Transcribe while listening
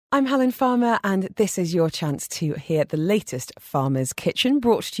I'm Helen Farmer, and this is your chance to hear the latest Farmer's Kitchen,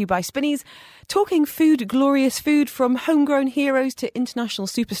 brought to you by Spinneys, talking food, glorious food, from homegrown heroes to international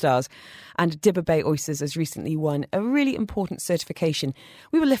superstars. And Dibba Bay Oysters has recently won a really important certification.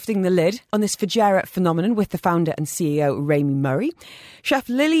 We were lifting the lid on this Fajera phenomenon with the founder and CEO, Remy Murray. Chef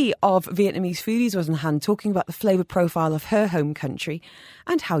Lily of Vietnamese Foodies was on hand talking about the flavour profile of her home country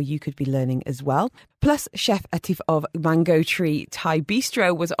and how you could be learning as well. Plus, Chef Atif of Mango Tree Thai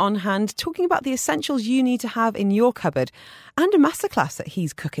Bistro was on hand talking about the essentials you need to have in your cupboard, and a masterclass that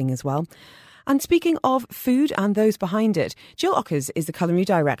he's cooking as well. And speaking of food and those behind it, Jill Ockers is the culinary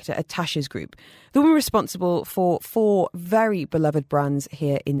director at Tasha's Group, the woman responsible for 4 very beloved brands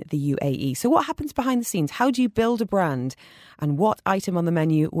here in the UAE. So what happens behind the scenes? How do you build a brand? And what item on the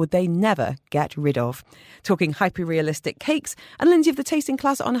menu would they never get rid of? Talking hyper-realistic cakes, and Lindsay of the Tasting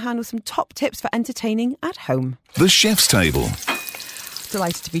Class on hand with some top tips for entertaining at home. The Chef's Table.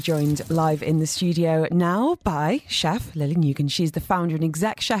 Delighted to be joined live in the studio now by Chef Lily Nguyen. She's the founder and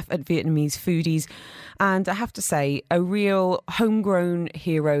exec chef at Vietnamese Foodies. And I have to say, a real homegrown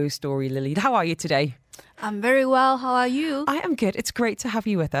hero story, Lily. How are you today? I'm very well. How are you? I am good. It's great to have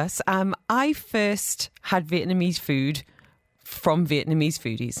you with us. I first had Vietnamese food from Vietnamese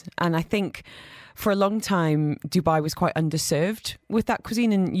Foodies. And I think for a long time, Dubai was quite underserved with that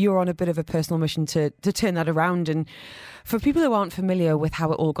cuisine, and you're on a bit of a personal mission to turn that around. And for people who aren't familiar with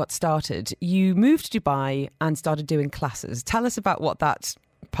how it all got started, you moved to Dubai and started doing classes. Tell us about what that,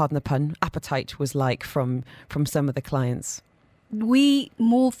 pardon the pun, appetite was like from some of the clients. We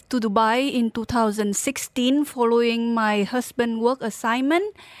moved to Dubai in 2016 following my husband's work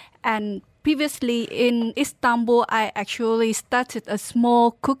assignment, and previously in Istanbul, I actually started a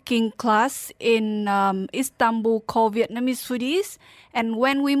small cooking class in Istanbul called Vietnamese Foodies. And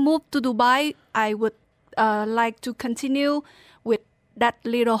when we moved to Dubai, I would like to continue with that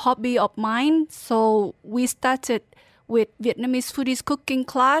little hobby of mine. So we started with Vietnamese Foodies cooking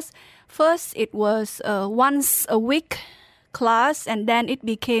class. First, it was once a week class, and then it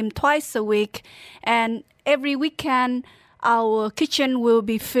became twice a week. And every weekend, our kitchen will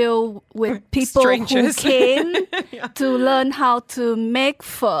be filled with people Strangers. who came Yeah. to learn how to make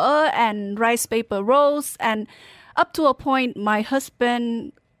pho and rice paper rolls. And up to a point, my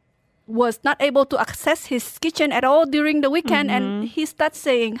husband was not able to access his kitchen at all during the weekend. And he started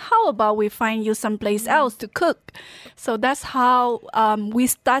saying, how about we find you someplace else to cook? So that's how we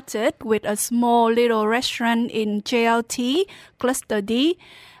started with a small little restaurant in JLT, Cluster D.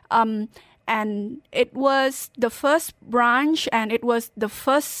 And it was the first branch, and it was the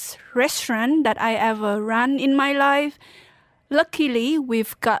first restaurant that I ever ran in my life. Luckily,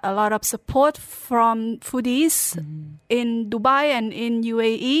 we've got a lot of support from foodies in Dubai and in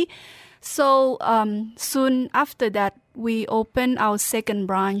UAE. So soon after that, we opened our second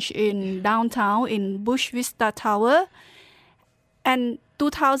branch in downtown in Bush Vista Tower. And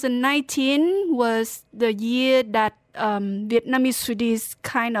 2019 was the year that Vietnamese Foodies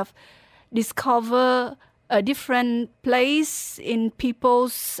kind of discover a different place in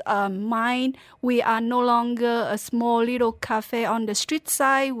people's mind. We are no longer a small little cafe on the street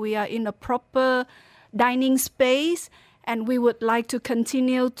side. We are in a proper dining space, and we would like to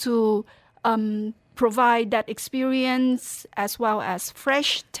continue to provide that experience as well as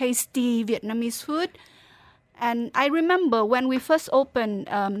fresh, tasty Vietnamese food. And I remember when we first opened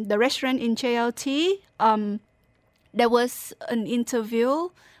the restaurant in JLT, there was an interview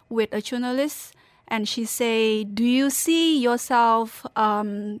with a journalist, and she said, do you see yourself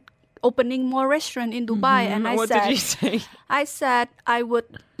opening more restaurants in Dubai? And What did you say? I said, I would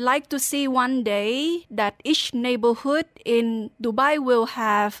like to see one day that each neighborhood in Dubai will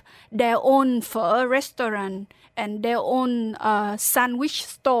have their own pho restaurant and their own sandwich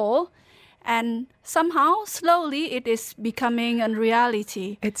store. And somehow, slowly, it is becoming a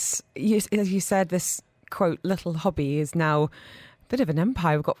reality. It's, as you said, this, quote, little hobby is now bit of an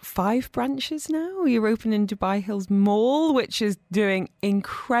empire. We've got 5 branches now. You're open in Dubai Hills Mall, which is doing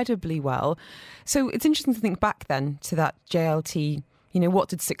incredibly well. So it's interesting to think back then to that JLT. You know, what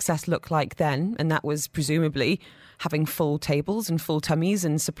did success look like then? And that was presumably having full tables and full tummies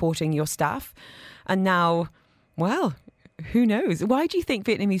and supporting your staff. And now, well, who knows? Why do you think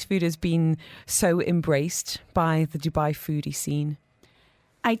Vietnamese food has been so embraced by the Dubai foodie scene?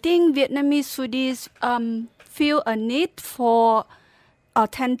 I think Vietnamese foodies feel a need for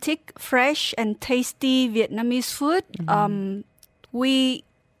authentic, fresh, and tasty Vietnamese food. We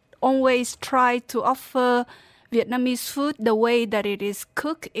always try to offer Vietnamese food the way that it is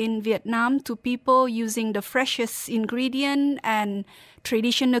cooked in Vietnam to people using the freshest ingredient and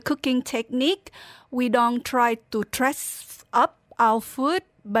traditional cooking technique. We don't try to dress up our food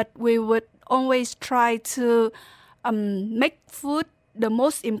but we would always try to make food the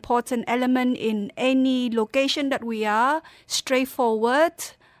most important element in any location that we are, straightforward,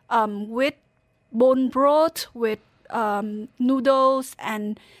 with bone broth, with noodles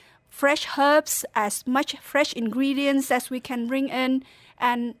and fresh herbs, as much fresh ingredients as we can bring in.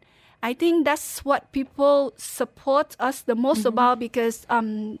 And I think that's what people support us the most about, because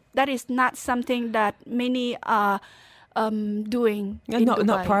that is not something that many are doing in not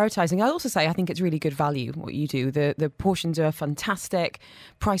Dubai. prioritising. I also say I think it's really good value what you do. The portions are fantastic,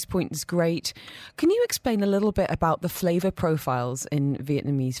 price point is great. Can you explain a little bit about the flavour profiles in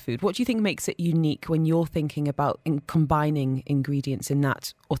Vietnamese food? What do you think makes it unique when you're thinking about combining ingredients in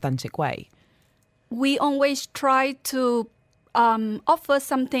that authentic way? We always try to offer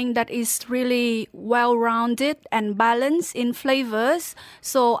something that is really well-rounded and balanced in flavors.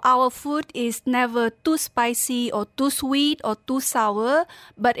 So our food is never too spicy or too sweet or too sour,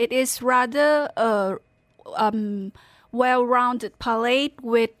 but it is rather a well-rounded palate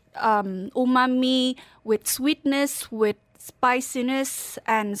with umami, with sweetness, with spiciness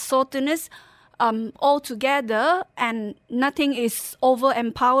and saltiness, all together, and nothing is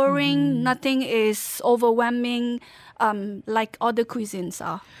over-empowering, nothing is overwhelming, like other cuisines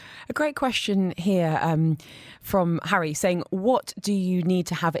are. A great question here from Harry saying, what do you need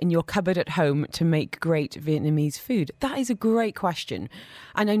to have in your cupboard at home to make great Vietnamese food? That is a great question.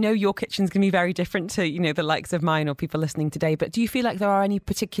 And I know your kitchen's going to be very different to, the likes of mine or people listening today, but do you feel like there are any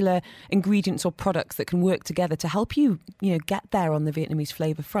particular ingredients or products that can work together to help you, get there on the Vietnamese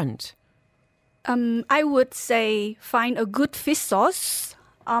flavour front? I would say find a good fish sauce.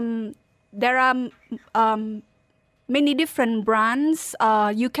 There are many different brands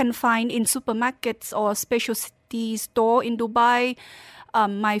you can find in supermarkets or specialty store in Dubai.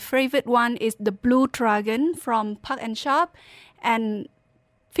 My favorite one is the Blue Dragon from Park and Shop. And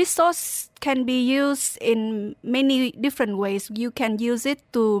fish sauce can be used in many different ways. You can use it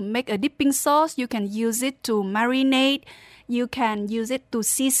to make a dipping sauce. You can use it to marinate. You can use it to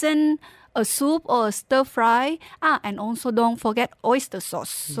season a soup or a stir fry. And also don't forget oyster sauce.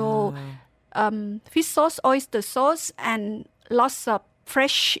 So fish sauce, oyster sauce, and lots of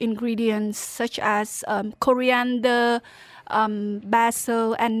fresh ingredients such as coriander,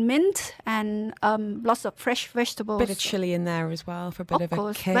 basil and mint, and lots of fresh vegetables. Bit of chilli in there as well for a bit of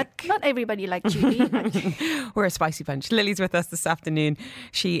course, a kick. But not everybody likes chili. We're a spicy bunch. Lily's with us this afternoon.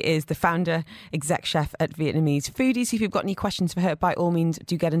 She is the founder, exec chef at Vietnamese Foodies. If you've got any questions for her, by all means,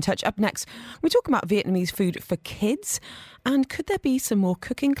 do get in touch. Up next, we're talking about Vietnamese food for kids. And could there be some more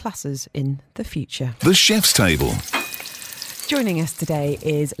cooking classes in the future? The Chef's Table. Joining us today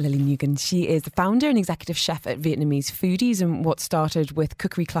is Lily Nguyen. She is the founder and executive chef at Vietnamese Foodies, and what started with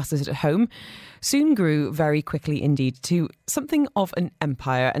cookery classes at home soon grew very quickly indeed to something of an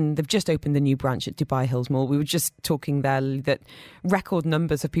empire, and they've just opened the new branch at Dubai Hills Mall. We were just talking there that record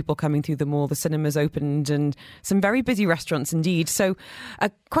numbers of people coming through the mall, the cinemas opened, and some very busy restaurants indeed. So a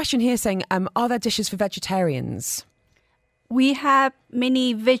question here saying, are there dishes for vegetarians? We have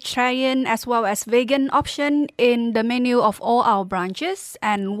many vegetarian as well as vegan option in the menu of all our branches.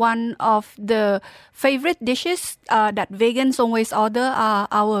 And one of the favorite dishes that vegans always order are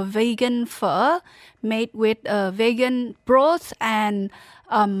our vegan pho, made with vegan broth and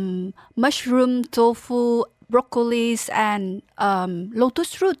mushroom, tofu, broccolis and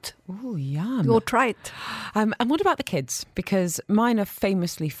lotus root. Oh, yum. Go try it. And what about the kids? Because mine are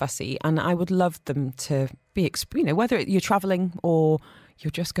famously fussy, and I would love them to be, whether you're travelling or you're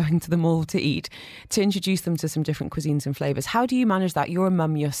just going to the mall to eat, to introduce them to some different cuisines and flavours. How do you manage that? You're a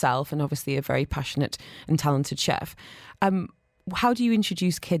mum yourself and obviously a very passionate and talented chef. How do you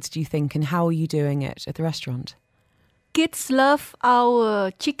introduce kids, do you think, and how are you doing it at the restaurant? Kids love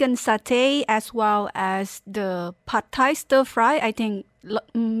our chicken satay as well as the pad thai stir fry. I think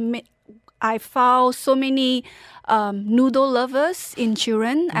I found so many noodle lovers in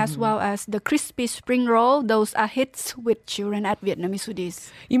children, as well as the crispy spring roll. Those are hits with children at Vietnamese Foodies.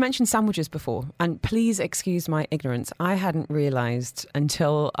 You mentioned sandwiches before, and please excuse my ignorance. I hadn't realised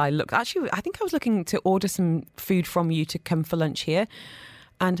until I looked. Actually, I think I was looking to order some food from you to come for lunch here,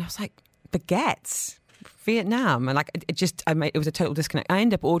 and I was like, baguettes. Vietnam, and it was a total disconnect. I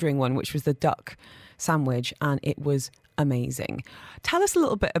ended up ordering one which was the duck sandwich, and it was amazing. Tell us a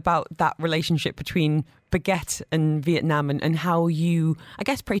little bit about that relationship between baguette and Vietnam, and how you, I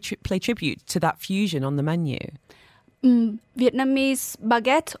guess, play tribute to that fusion on the menu. Vietnamese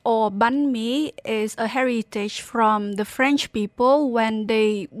baguette or bánh mì is a heritage from the French people when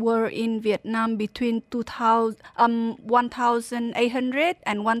they were in Vietnam between 1800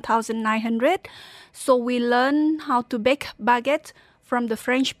 and 1900. So we learned how to bake baguette from the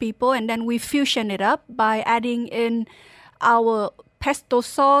French people, and then we fusion it up by adding in our pesto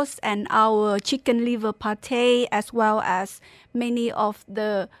sauce and our chicken liver pate, as well as many of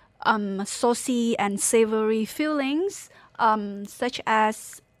the saucy and savory fillings, such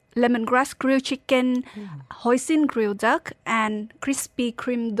as lemongrass grilled chicken, hoisin grilled duck, and crispy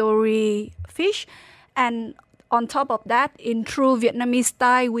cream dory fish. And on top of that, in true Vietnamese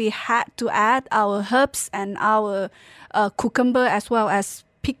style, we had to add our herbs and our cucumber, as well as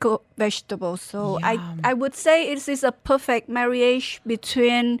pickled vegetables. So I would say it is a perfect marriage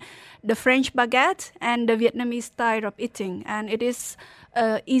between the French baguette and the Vietnamese style of eating. And it is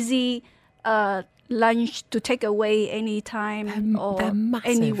easy lunch to take away anytime or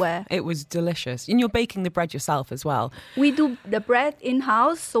anywhere. It was delicious. And you're baking the bread yourself as well. We do the bread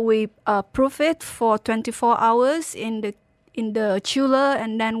in-house, so we proof it for 24 hours in the chiller,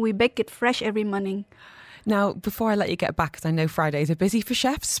 and then we bake it fresh every morning. Now, before I let you get back, because I know Fridays are busy for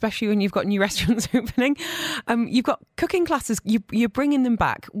chefs, especially when you've got new restaurants opening, you've got cooking classes, you're bringing them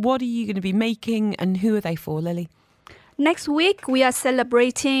back. What are you going to be making, and who are they for, Lily? Next week, we are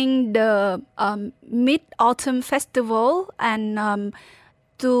celebrating the Mid-Autumn Festival, and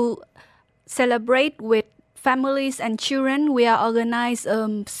to celebrate with families and children, we are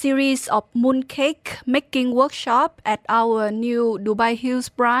organizing a series of mooncake making workshop at our new Dubai Hills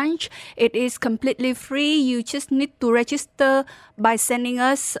branch. It is completely free. You just need to register by sending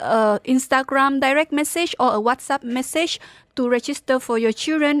us an Instagram direct message or a WhatsApp message to register for your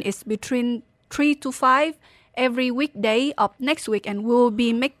children. It's between 3 to 5 every weekday of next week, and we'll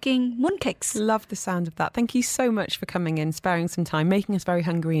be making mooncakes. Love the sound of that. Thank you so much for coming in, sparing some time, making us very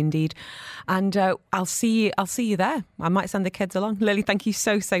hungry indeed. And I'll see you there. I might send the kids along. Lily, thank you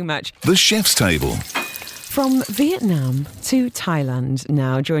so much. The Chef's Table. From Vietnam to Thailand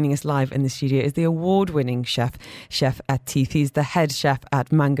now, joining us live in the studio is the award-winning Chef Atif. He's the head chef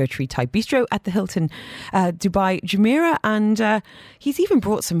at Mango Tree Thai Bistro at the Hilton Dubai Jumeirah, and he's even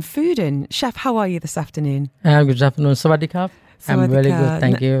brought some food in. Chef, how are you this afternoon? Good afternoon. Sawadee krap. I'm very good,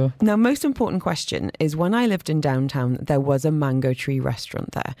 thank you. Now, most important question is, when I lived in downtown, there was a Mango Tree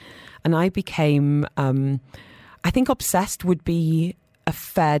restaurant there, and I became, I think obsessed would be a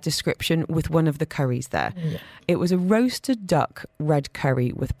fair description, with one of the curries there. Yeah. It was a roasted duck red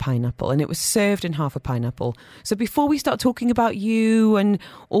curry with pineapple, and it was served in half a pineapple. So before we start talking about you and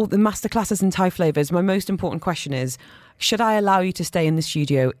all the masterclasses and Thai flavours, my most important question is, should I allow you to stay in the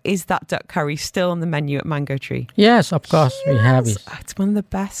studio? Is that duck curry still on the menu at Mango Tree? Yes, of course, we have it. It's one of the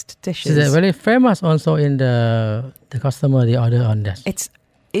best dishes. It's very famous also in the customer, the order on this. It's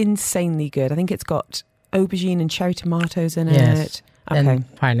insanely good. I think it's got aubergine and cherry tomatoes in it. Okay.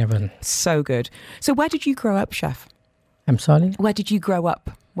 And pineapple. So good. So where did you grow up, Chef? I'm sorry? Where did you grow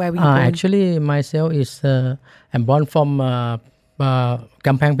up? Where were you born? Actually, myself is, I'm born from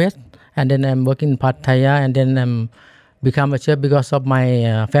Kampang Phet, and then I'm working in Pattaya, and then I'm become a chef because of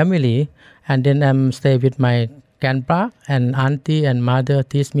my family, and then I'm stay with my grandpa and auntie and mother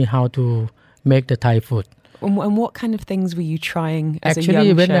teach me how to make the Thai food. And what kind of things were you trying as a young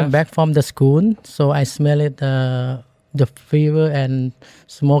Actually, when chef? I'm back from the school, so I smell it, the fever and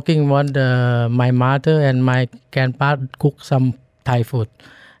smoking what my mother and my grandpa cook some Thai food.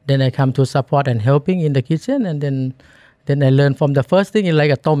 Then I come to support and helping in the kitchen, and then I learn from the first thing is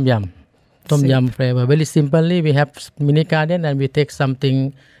like a tom yum flavor. Very simply, we have mini garden and we take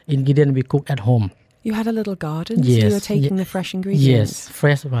something ingredient we cook at home. You had a little garden, yes, so you were taking the fresh ingredients. Yes,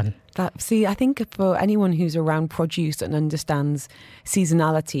 fresh one. I think for anyone who's around produce and understands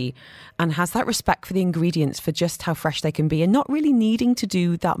seasonality and has that respect for the ingredients, for just how fresh they can be, and not really needing to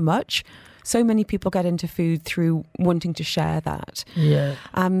do that much. So many people get into food through wanting to share that. Yeah.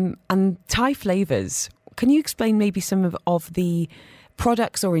 And Thai flavours. Can you explain maybe some of the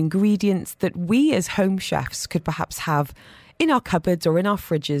products or ingredients that we as home chefs could perhaps have in our cupboards or in our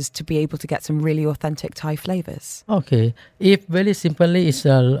fridges to be able to get some really authentic Thai flavours? Okay. If very simply, it's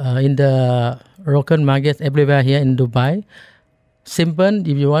in the local market everywhere here in Dubai. Simple,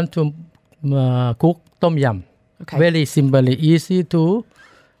 if you want to cook tom yum. Okay. Very simply, easy to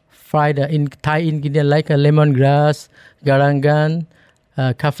fry the Thai ingredient like a lemongrass, garangan,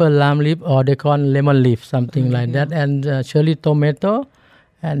 kaffir lam leaf, or they call lemon leaf, something like that, and cherry tomato,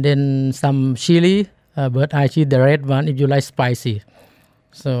 and then some chili, but I choose the red one if you like spicy.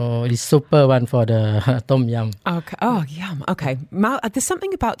 So it's super one for the tom yum. Okay. Oh, yum. Okay. There's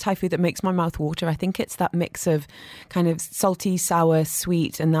something about Thai food that makes my mouth water. I think it's that mix of kind of salty, sour,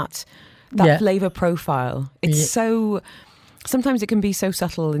 sweet, and that flavour profile. It's so Sometimes it can be so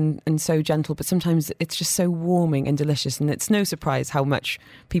subtle and so gentle, but sometimes it's just so warming and delicious. And it's no surprise how much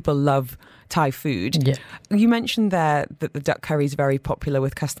people love Thai food. Yeah. You mentioned there that the duck curry is very popular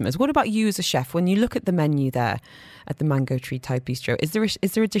with customers. What about you as a chef? When you look at the menu there at the Mango Tree Thai Bistro, is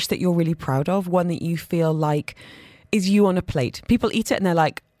there a dish that you're really proud of? One that you feel like is you on a plate? People eat it and they're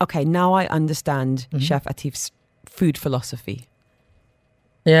like, okay, now I understand Chef Atif's food philosophy.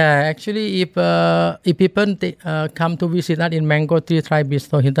 Yeah, actually, if people come to visit us in Mango Tree Thai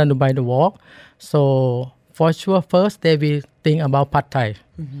Bistro, Hilton Dubai The Walk, so for sure, first they will think about Pad Thai.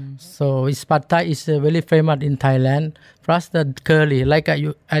 So Pad Thai is very famous in Thailand. Plus the curry, like as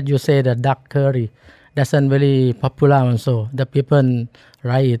you say, the duck curry, that's very popular also. The people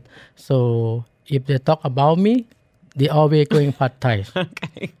like it. So if they talk about me, they always going Pad Thai.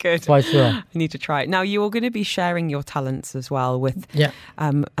 Okay, good. For sure. I need to try it. Now, you're going to be sharing your talents as well with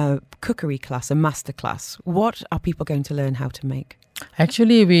a cookery class, a master class. What are people going to learn how to make?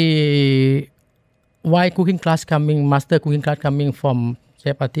 Actually, why master cooking class coming from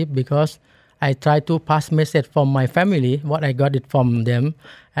Chef Atif? Because I try to pass message from my family, what I got it from them,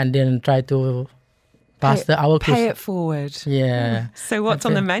 and then try to pay it forward. Yeah. So what's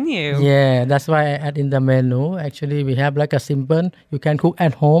on the menu? Yeah, that's why I add in the menu. Actually, we have like a simple, you can cook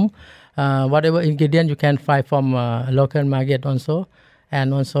at home. Whatever ingredient you can find from local market also.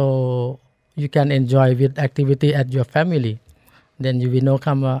 And also you can enjoy with activity at your family. Then you will know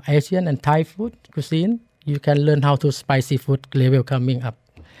come Asian and Thai food cuisine. You can learn how to spicy food level coming up.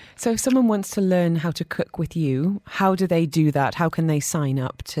 So if someone wants to learn how to cook with you, how do they do that? How can they sign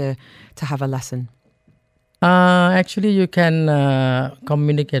up to have a lesson? Actually, you can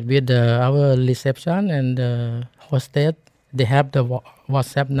communicate with our reception and hostess. They have the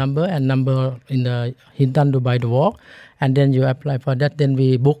WhatsApp number and number in the Hilton Dubai The Walk, and then you apply for that. Then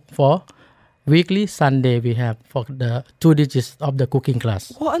we book for weekly Sunday. We have for the 2 digits of the cooking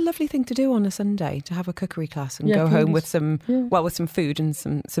class. What a lovely thing to do on a Sunday, to have a cookery class and go home with some food and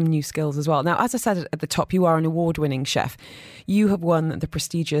some new skills as well. Now, as I said at the top, you are an award-winning chef. You have won the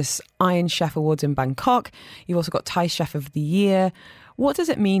prestigious Iron Chef Awards in Bangkok. You've also got Thai Chef of the Year. What does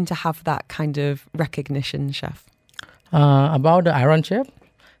it mean to have that kind of recognition, Chef? About the Iron Chef?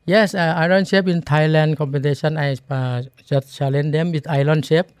 Yes, Iron Chef in Thailand competition, I just challenge them with Iron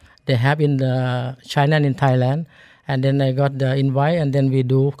Chef. They have in the China and in Thailand, and then I got the invite, and then we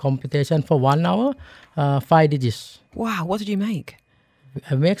do competition for 1 hour, 5 dishes. Wow, what did you make?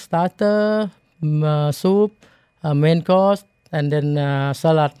 I make starter, soup, main course, and then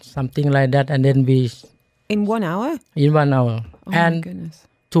salad, something like that, and then we... In 1 hour? In 1 hour. Oh and my goodness.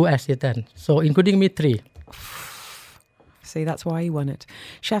 2 assistants, so including me 3. See, that's why you won it.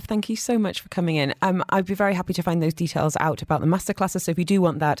 Chef, thank you so much for coming in. I'd be very happy to find those details out about the masterclasses. So if you do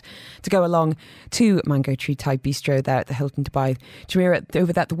want that to go along to Mango Tree Thai Bistro there at the Hilton Dubai Jumeirah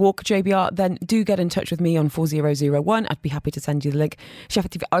over there at the Walk JBR, then do get in touch with me on 4001. I'd be happy to send you the link. Chef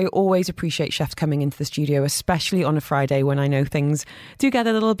Atif, I always appreciate chefs coming into the studio, especially on a Friday when I know things do get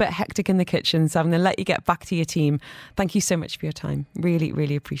a little bit hectic in the kitchen. So I'm going to let you get back to your team. Thank you so much for your time. Really,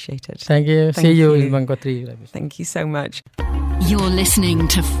 really appreciate it. Thank you. See you in Mango Tree. Thank you so much. You're listening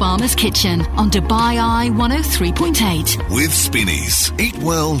to Farmer's Kitchen on Dubai Eye 103.8. With Spinneys. Eat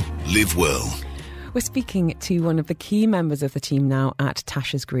well, live well. We're speaking to one of the key members of the team now at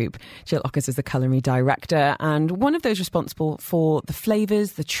Tasha's Group. Jill Ockers is the culinary director and one of those responsible for the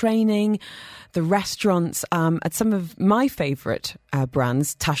flavours, the training, the restaurants at some of my favourite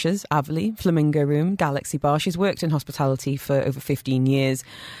brands, Tasha's, Avli, Flamingo Room, Galaxy Bar. She's worked in hospitality for over 15 years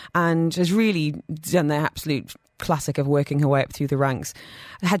and has really done the absolute classic of working her way up through the ranks.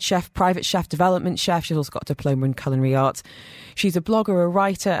 Head chef, private chef, development chef. She's also got a diploma in culinary arts. She's a blogger, a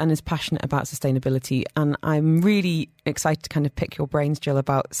writer, and is passionate about sustainability. And I'm really excited to kind of pick your brains, Jill,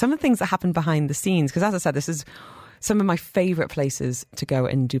 about some of the things that happen behind the scenes. Because as I said, this is some of my favourite places to go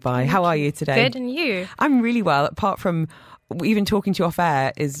in Dubai. How are you today? Good, and you? I'm really well, apart from even talking to you off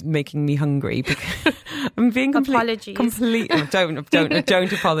air is making me hungry because I'm being Apologies.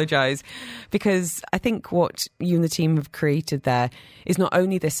 Don't apologise, because I think what you and the team have created there is not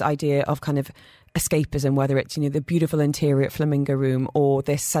only this idea of kind of escapism, whether it's, you know, the beautiful interior at Flamingo Room or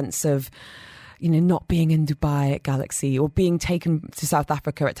this sense of, you know, not being in Dubai at Galaxy or being taken to South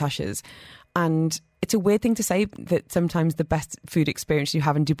Africa at Tasha's. And it's a weird thing to say that sometimes the best food experience you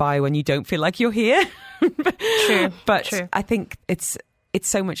have in Dubai when you don't feel like you're here. True. But true. I think it's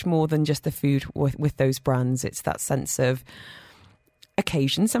so much more than just the food with those brands. It's that sense of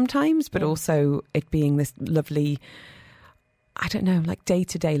occasion sometimes, but also it being this lovely, I don't know, like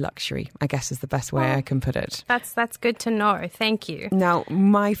day-to-day luxury, I guess is the best way I can put it. That's good to know. Thank you. Now,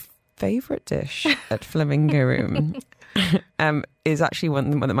 my favourite dish at Flamingo Room is actually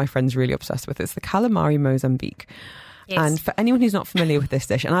one that my friend's really obsessed with. It's the calamari Mozambique. Yes. And for anyone who's not familiar with this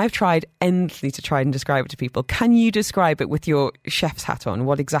dish, and I've tried endlessly to try and describe it to people, can you describe it with your chef's hat on,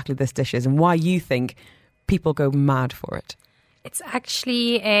 what exactly this dish is and why you think people go mad for it? It's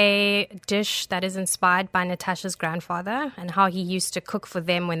actually a dish that is inspired by Natasha's grandfather and how he used to cook for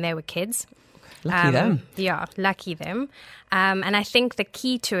them when they were kids. Lucky them. Yeah, lucky them. And I think the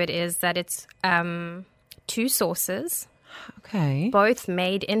key to it is that it's 2 sauces, Okay. both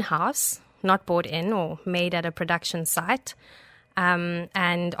made in-house, not bought in or made at a production site,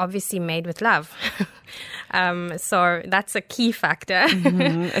 and obviously made with love. So that's a key factor.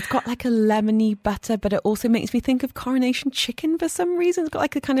 It's got like a lemony butter, but it also makes me think of Coronation chicken for some reason. It's got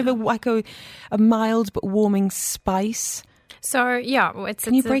like a kind of a mild but warming spice. So yeah,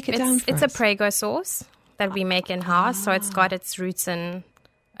 Can you break it down for It's us? a Prego sauce that we make in-house. So it's got its roots in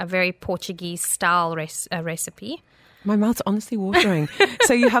a very Portuguese style recipe. My mouth's honestly watering.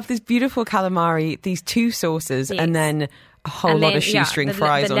 So you have this beautiful calamari, these 2 sauces, Yes. and then a whole And lot then, of shoestring the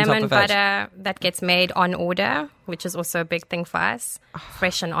fries on top lemon of it. butter that gets made on order, which is also a big thing for us,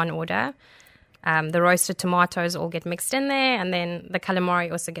 fresh and on order. The roasted tomatoes all get mixed in there, and then the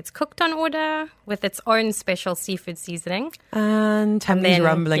calamari also gets cooked on order with its own special seafood seasoning. And Tammy's then-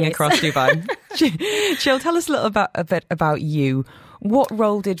 rumbling yes. across Dubai. Jill, tell us a bit about you. What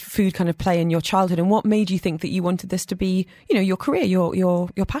role did food kind of play in your childhood, and what made you think that you wanted this to be, your career,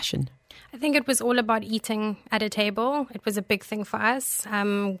 your passion? I think it was all about eating at a table. It was a big thing for us.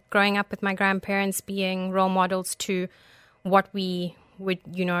 Growing up with my grandparents being role models to what we would,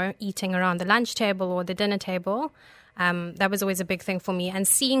 eating around the lunch table or the dinner table. That was always a big thing for me. And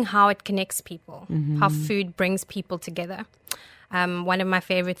seeing how it connects people, how food brings people together. One of my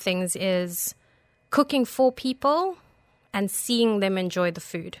favorite things is cooking for people and seeing them enjoy the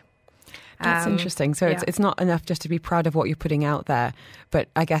food. That's interesting. So it's not enough just to be proud of what you're putting out there, but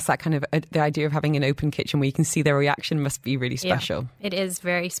I guess that kind of the idea of having an open kitchen where you can see their reaction must be really special. Yeah, it is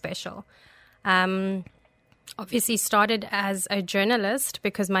very special. Obviously started as a journalist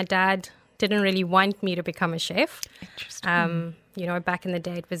because my dad didn't really want me to become a chef. Interesting. Back in the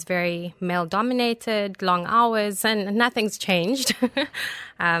day, it was very male-dominated, long hours, and nothing's changed.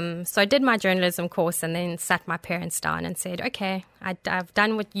 So I did my journalism course and then sat my parents down and said, okay, I've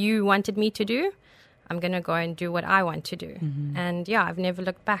done what you wanted me to do. I'm going to go and do what I want to do. And yeah, I've never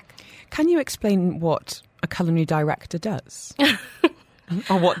looked back. Can you explain what a culinary director does?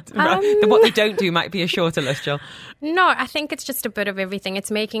 Or what they don't do might be a shorter list, Jill. No, I think it's just a bit of everything.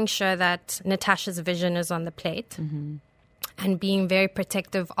 It's making sure that Natasha's vision is on the plate and being very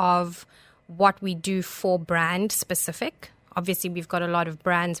protective of what we do for brand specific. Obviously, we've got a lot of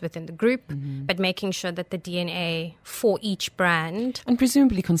brands within the group, but making sure that the DNA for each brand. And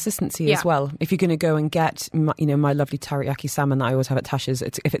presumably consistency as Yeah. well. If you're going to go and get, my lovely teriyaki salmon that I always have at Tasha's,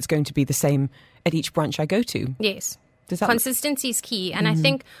 if it's going to be the same at each branch I go to. Yes. Does that Consistency is key. And I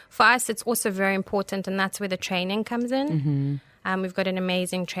think for us, it's also very important, and that's where the training comes in. We've got an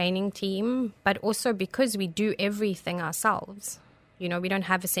amazing training team, but also because we do everything ourselves. We don't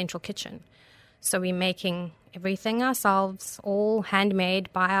have a central kitchen. So we're making everything ourselves, all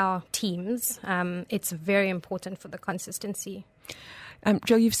handmade by our teams. It's very important for the consistency.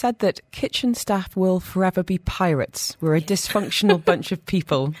 Jill, you've said that kitchen staff will forever be pirates. We're a dysfunctional bunch of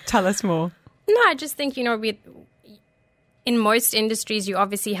people. Tell us more. No, I just think, in most industries, you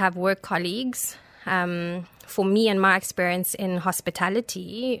obviously have work colleagues. For me and my experience in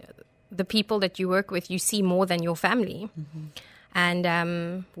hospitality, the people that you work with, you see more than your family.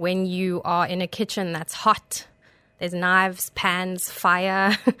 And when you are in a kitchen that's hot, there's knives, pans,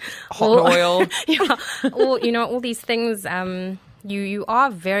 fire, Hot oil. yeah, all these things. You are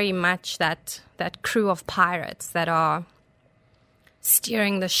very much that crew of pirates that are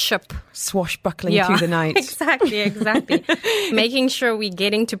steering the ship. Swashbuckling through the night. Exactly. Making sure we're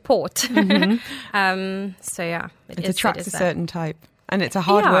getting to port. So yeah, It attracts a certain type. And it's a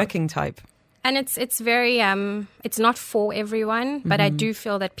hard-working type. And it's very, it's not for everyone, but I do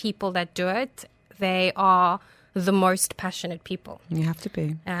feel that people that do it, they are the most passionate people. You have to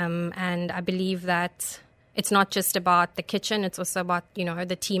be. And I believe that it's not just about the kitchen, it's also about,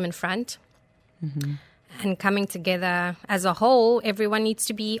 the team in front. And coming together as a whole, everyone needs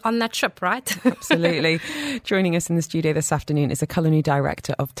to be on that trip, right? Absolutely. Joining us in the studio this afternoon is the culinary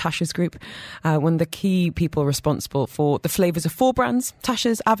director of Tasha's Group, one of the key people responsible for the flavours of 4 brands,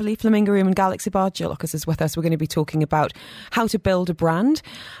 Tasha's, Avali, Flamingo Room and Galaxy Bar. Jill Ockers is with us. We're going to be talking about how to build a brand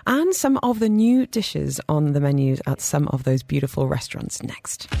and some of the new dishes on the menus at some of those beautiful restaurants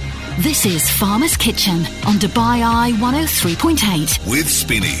next. This is Farmer's Kitchen on Dubai Eye 103.8. With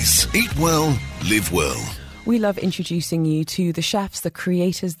Spinneys. Eat well, live well. We love introducing you to the chefs, the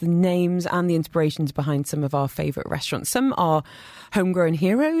creators, the names and the inspirations behind some of our favourite restaurants. Some are homegrown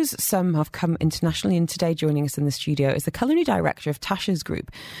heroes, some have come internationally, and today joining us in the studio is the culinary director of Tasha's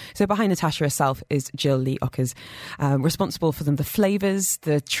Group. So behind Natasha herself is Jill Lee Ockers, responsible for the flavours,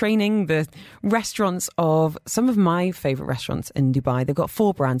 the training, the restaurants of some of my favourite restaurants in Dubai. They've got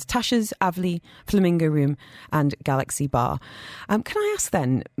 4 brands, Tasha's, Avali, Flamingo Room and Galaxy Bar. Can I ask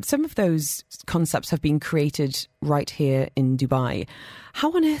then, some of those concepts have been created right here in Dubai. How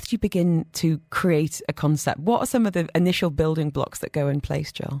on earth do you begin to create a concept? What are some of the initial building blocks that go in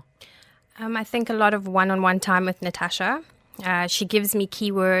place, Jill? I think a lot of one-on-one time with Natasha. She gives me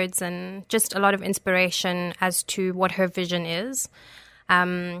keywords and just a lot of inspiration as to what her vision is.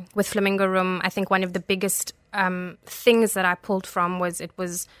 With Flamingo Room, I think one of the biggest things that I pulled from was it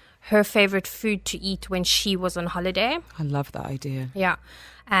was her favorite food to eat when she was on holiday. I love that idea. Yeah.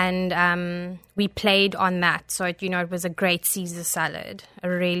 And we played on that. So, it was a great Caesar salad,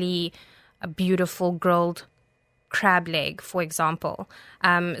 a beautiful grilled crab leg, for example.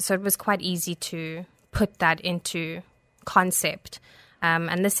 So it was quite easy to put that into concept.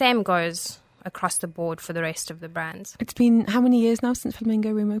 And the same goes across the board for the rest of the brands. It's been how many years now since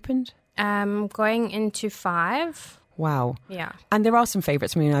Flamingo Room opened? Going into 5. Wow. Yeah. And there are some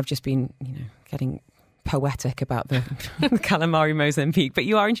favourites. I mean, I've just been, getting poetic about the calamari Mozambique, but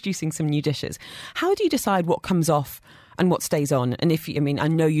you are introducing some new dishes. How do you decide what comes off and what stays on? And I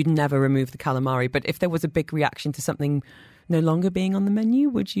know you'd never remove the calamari, but if there was a big reaction to something no longer being on the menu,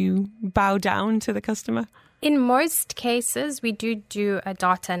 would you bow down to the customer? In most cases, we do a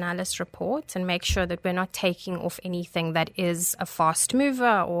data analysis report and make sure that we're not taking off anything that is a fast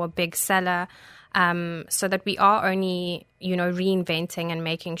mover or a big seller, so that we are only, reinventing and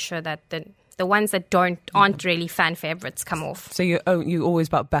making sure that the ones that aren't really fan favorites come off. So you always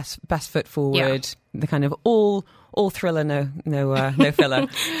about best foot forward, the kind of all thriller, no filler.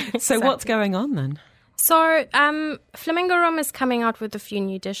 So Exactly. What's going on then? So Flamingo Room is coming out with a few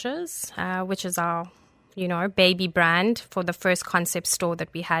new dishes, which is our, baby brand for the first concept store that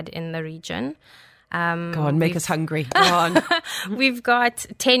we had in the region. Go on, make us hungry. Go on. We've got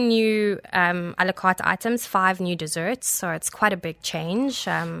 10 new a la carte items, 5 new desserts. So it's quite a big change.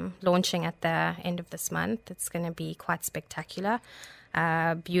 Launching at the end of this month. It's going to be quite spectacular.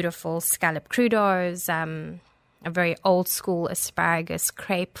 Beautiful scallop crudos, a very old school asparagus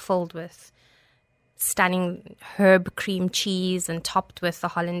crepe filled with stunning herb cream cheese and topped with the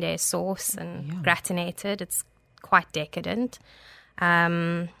hollandaise sauce and gratinated. It's quite decadent.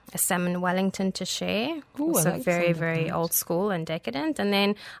 A salmon Wellington to share, also very, very old school and decadent. And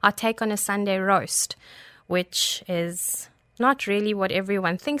then our take on a Sunday roast, which is not really what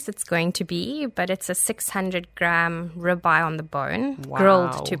everyone thinks it's going to be, but it's a 600-gram ribeye on the bone,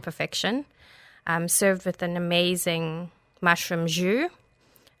 grilled to perfection, served with an amazing mushroom jus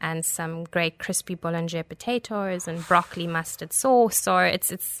and some great crispy boulangerie potatoes and broccoli mustard sauce. So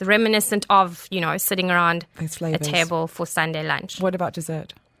it's reminiscent of, sitting around a table for Sunday lunch. What about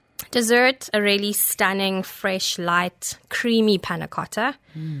dessert? Dessert, a really stunning, fresh, light, creamy panna cotta.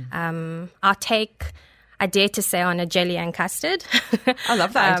 Our take, I dare to say, on a jelly and custard. I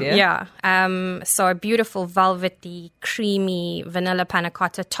love that idea. Yeah. So a beautiful velvety, creamy vanilla panna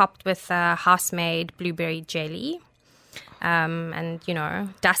cotta topped with house-made blueberry jelly. And,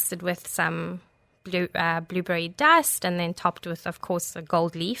 dusted with some blueberry dust and then topped with, of course, a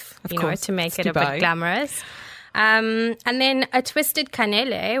gold leaf, to make it a bit glamorous. And then a twisted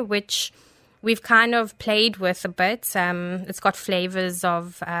cannelle, which we've kind of played with a bit. It's got flavors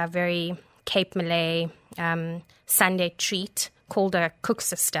of very Cape Malay Sunday treat called a cook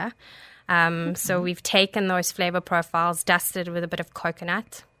sister. So we've taken those flavor profiles, dusted with a bit of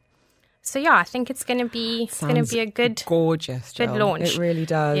coconut. So I think it's going to be a good, gorgeous, good launch. It really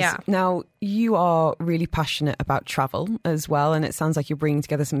does. Yeah. Now you are really passionate about travel as well, and it sounds like you're bringing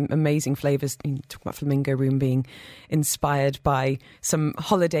together some amazing flavors. You talk about Flamingo Room being inspired by some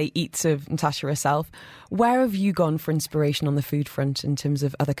holiday eats of Natasha herself. Where have you gone for inspiration on the food front in terms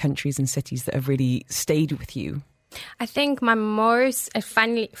of other countries and cities that have really stayed with you? I think my most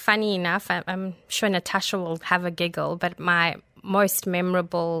funny enough, I'm sure Natasha will have a giggle, but my most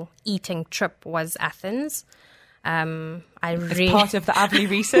memorable eating trip was Athens. It's part of the Avli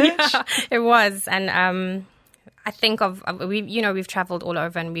research. Yeah, it was, and I think we've traveled all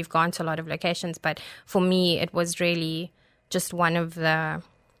over and we've gone to a lot of locations, but for me, it was really just one of the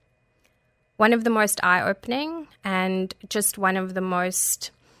most eye-opening and just one of the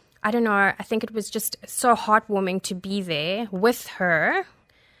most, I don't know, I think it was just so heartwarming to be there with her,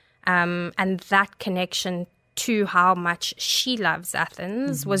 and that connection to how much she loves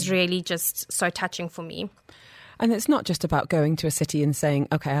Athens was really just so touching for me. And it's not just about going to a city and saying,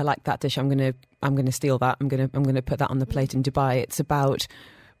 okay, I like that dish, I'm going to steal that, I'm going to put that on the plate in Dubai. It's about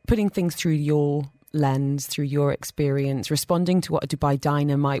putting things through your lens, through your experience, responding to what a Dubai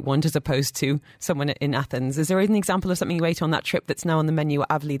diner might want as opposed to someone in Athens. Is there an example of something you ate on that trip that's now on the menu at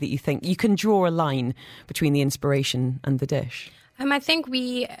Avli that you think you can draw a line between the inspiration and the dish? I think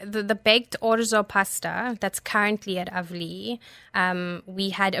the baked orzo pasta that's currently at Avli, we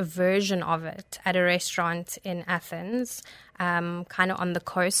had a version of it at a restaurant in Athens, kind of on the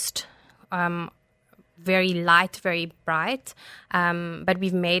coast, very light, very bright, but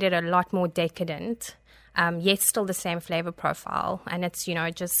we've made it a lot more decadent, yet still the same flavor profile. And it's,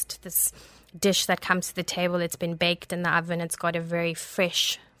 just this dish that comes to the table. It's been baked in the oven. It's got a very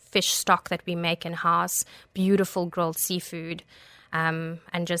fresh fish stock that we make in-house, beautiful grilled seafood. And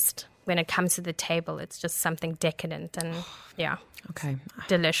just when it comes to the table, it's just something decadent and, okay,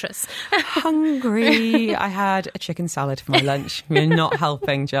 delicious. Hungry. I had a chicken salad for my lunch. You're not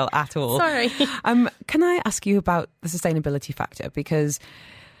helping, Jill, at all. Sorry. Can I ask you about the sustainability factor? Because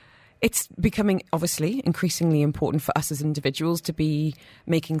it's becoming, obviously, increasingly important for us as individuals to be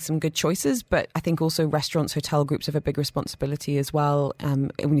making some good choices. But I think also restaurants, hotel groups have a big responsibility as well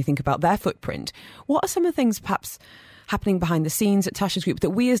when you think about their footprint. What are some of the things perhaps happening behind the scenes at Tasha's Group that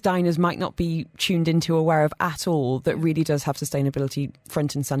we as diners might not be tuned into or aware of at all that really does have sustainability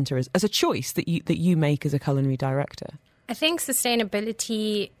front and centre as a choice that you make as a culinary director? I think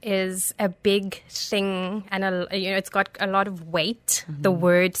sustainability is a big thing, and it's got a lot of weight, the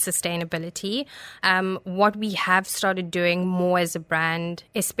word sustainability. What we have started doing more as a brand,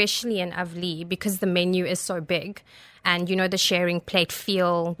 especially in Avli, because the menu is so big, and the sharing plate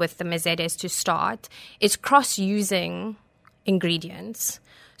feel with the Mercedes to start, is cross-using ingredients.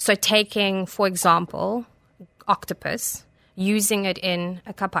 So taking, for example, octopus, using it in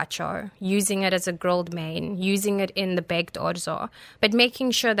a carpaccio, using it as a grilled main, using it in the baked orzo, but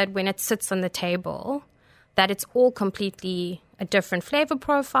making sure that when it sits on the table, that it's all completely a different flavor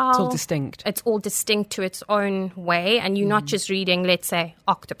profile. It's all distinct. It's all distinct to its own way, and you're not just reading, let's say,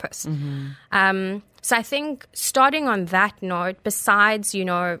 octopus. So I think starting on that note, besides,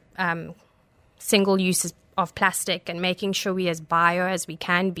 single uses of plastic and making sure we're as bio as we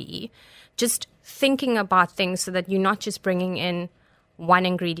can be, just thinking about things so that you're not just bringing in one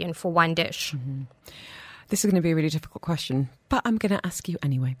ingredient for one dish. This is going to be a really difficult question, but I'm going to ask you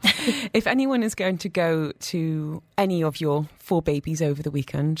anyway. If anyone is going to go to any of your 4 babies over the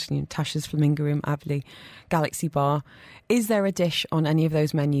weekend, Tasha's Flamingo Room, Avli, Galaxy Bar, is there a dish on any of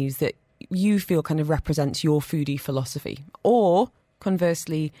those menus that you feel kind of represents your foodie philosophy? Or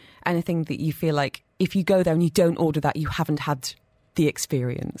conversely, anything that you feel like if you go there and you don't order that, you haven't had the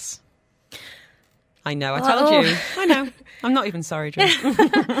experience? I know, I told you. I know. I'm not even sorry, Jill.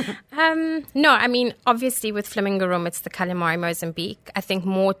 No, I mean, obviously with Flamingo Room, it's the calamari Mozambique. I think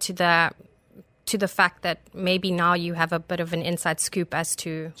more to the fact that maybe now you have a bit of an inside scoop as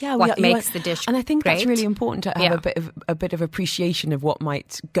to what makes the dish. And I think great. That's really important to have a bit of appreciation of what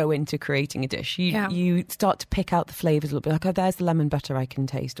might go into creating a dish. You start to pick out the flavours a little bit, like, there's the lemon butter I can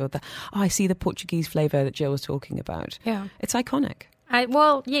taste, or I see the Portuguese flavour that Jill was talking about. Yeah. It's iconic.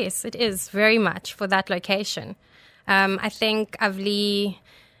 Well, yes, it is very much for that location. I think Avli,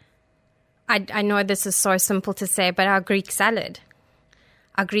 I know this is so simple to say, but our Greek salad's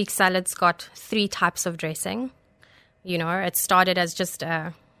got 3 types of dressing. It started as just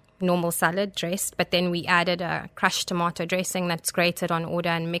a normal salad dressed, but then we added a crushed tomato dressing that's grated on order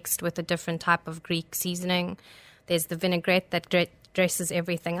and mixed with a different type of Greek seasoning. There's the vinaigrette that dresses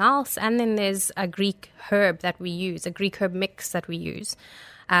everything else, and then there's a Greek herb that we use, a Greek herb mix that we use.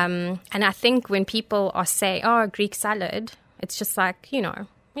 And I think when people say, a Greek salad, it's just like,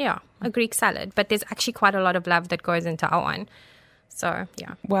 a Greek salad. But there's actually quite a lot of love that goes into our one. So,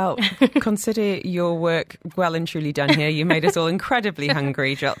 yeah. Well, consider your work well and truly done here. You made us all incredibly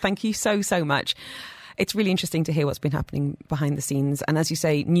hungry, Jill. Thank you so, so much. It's really interesting to hear what's been happening behind the scenes. And as you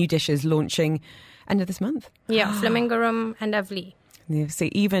say, new dishes launching end of this month. Yeah, Flamingo Room and Avli. Yeah,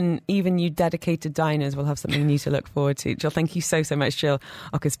 see, even you dedicated diners will have something new to look forward to. Jill, thank you so much. Jill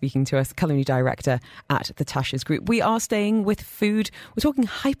Ocker speaking to us, Culinary Director at the Tasha's Group. We are staying with food. We're talking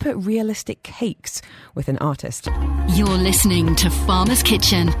hyper-realistic cakes with an artist. You're listening to Farmer's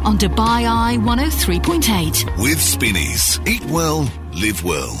Kitchen on Dubai Eye 103.8. With Spinneys. Eat well, live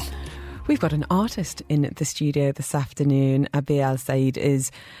well. We've got an artist in the studio this afternoon. Abi Al Said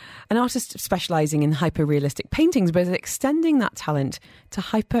is an artist specialising in hyper-realistic paintings, but is extending that talent to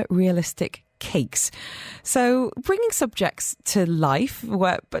hyper-realistic cakes. So bringing subjects to life,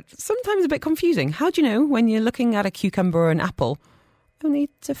 but sometimes a bit confusing. How do you know when you're looking at a cucumber or an apple? Only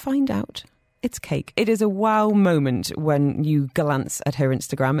to find out it's cake. It is a wow moment when you glance at her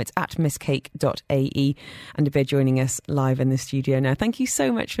Instagram. It's at misscake.ae, and Abi joining us live in the studio now. Thank you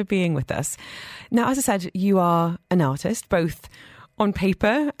so much for being with us. Now, as I said, you are an artist, both on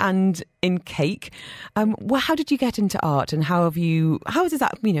paper and in cake. Well, how did you get into art, and how does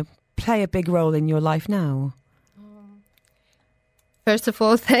that, play a big role in your life now? First of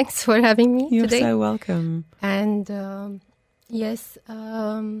all, thanks for having me You're today. so welcome. And yes,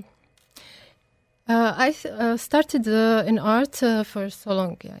 I started in art for so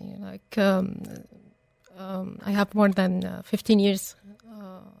long. I have more than 15 years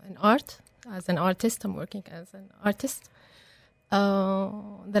in art as an artist. I'm working as an artist.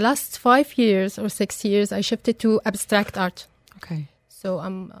 The last 5 years or 6 years, I shifted to abstract art. Okay. So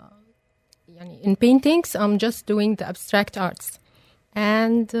I'm in paintings. I'm just doing the abstract arts,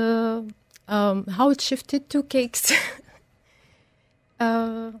 and how it shifted to cakes.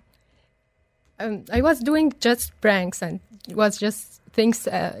 I was doing just pranks, and it was just things.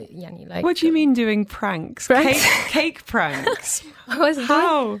 Like what do you mean doing pranks? Pranks? Cake pranks. I was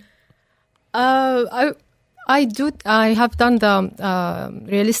How? I have done the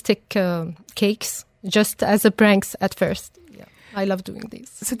realistic cakes just as a pranks at first. Yeah, I love doing these.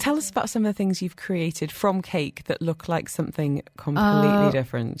 So tell us about some of the things you've created from cake that look like something completely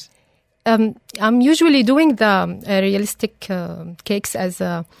different. I'm usually doing the realistic cakes as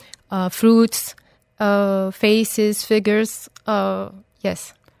fruits, faces, figures.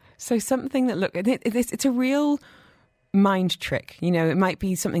 Yes. So something that it's a real mind trick. It might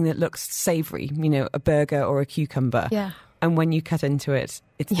be something that looks savoury, a burger or a cucumber. Yeah. And when you cut into it,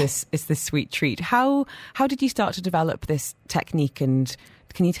 it's this sweet treat. How did you start to develop this technique? And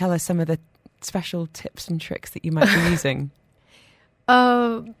can you tell us some of the special tips and tricks that you might be using?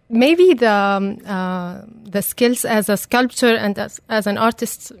 Maybe the skills as a sculptor and as an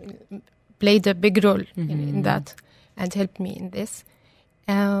artist played a big role in that and helped me in this.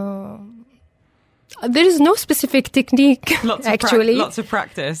 There is no specific technique, actually. Lots of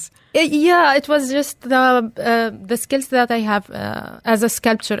practice. Yeah, it was just the skills that I have as a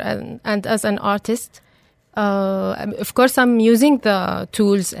sculptor and as an artist. Of course, I'm using the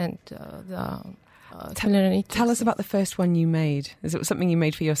tools and the culinary tools. Tell us about the first one you made. Is it something you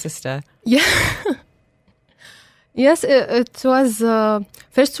made for your sister? Yeah. Yes, it was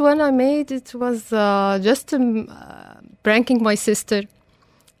first one I made. It was just pranking my sister.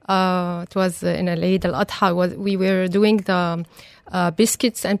 It was in a Eid al-Adha. We were doing the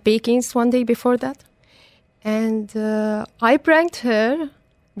biscuits and bakings one day before that. And I pranked her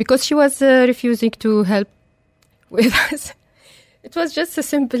because she was refusing to help with us. It was just a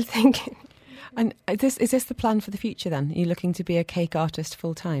simple thing. And is this the plan for the future then? Are you looking to be a cake artist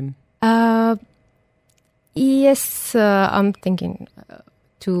full time? Yes, I'm thinking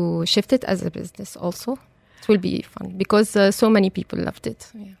to shift it as a business also. It will be fun because so many people loved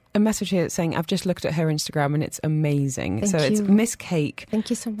it. Yeah. A message here saying, I've just looked at her Instagram and it's amazing. Thank you. It's misscake.ae.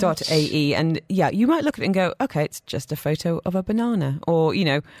 Thank you so much. And yeah, you might look at it and go, okay, it's just a photo of a banana. Or,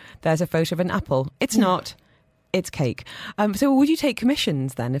 there's a photo of an apple. It's not. It's cake. So would you take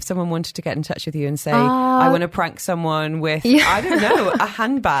commissions then if someone wanted to get in touch with you and say, I want to prank someone with, I don't know, a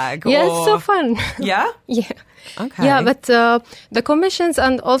handbag? Yeah, it's so fun. Yeah? Yeah. Okay. Yeah, but the commissions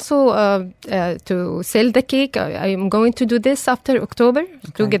and also to sell the cake, I'm going to do this after October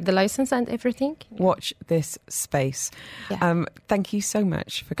to get the license and everything. Watch this space. Yeah. Thank you so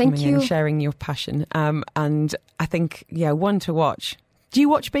much for coming in and sharing your passion. And I think, one to watch. Do you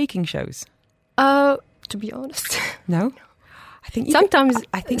watch baking shows? To be honest, no. I think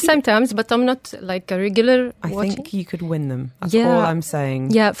sometimes, but I'm not like a regular watching. I think you could win them. That's all I'm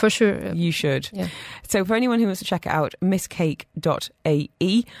saying. Yeah, for sure. You should. Yeah. So for anyone who wants to check it out,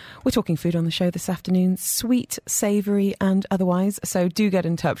 misscake.ae. We're talking food on the show this afternoon, sweet, savoury and otherwise. So do get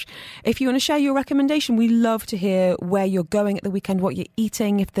in touch. If you want to share your recommendation, we love to hear where you're going at the weekend, what you're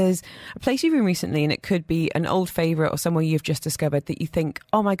eating. If there's a place you've been recently and it could be an old favourite or somewhere you've just discovered that you think,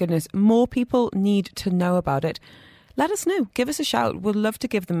 oh my goodness, more people need to know about it. let us know. Give us a shout. We'd love to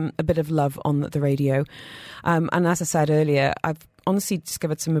give them a bit of love on the radio. And as I said earlier, I've honestly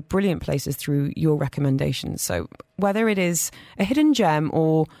discovered some brilliant places through your recommendations. So whether it is a hidden gem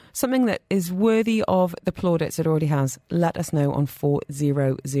or something that is worthy of the plaudits it already has, let us know on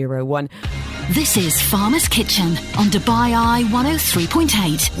 4001. This is Farmer's Kitchen on Dubai Eye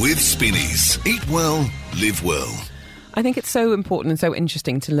 103.8. With Spinneys. Eat well, live well. I think it's so important and so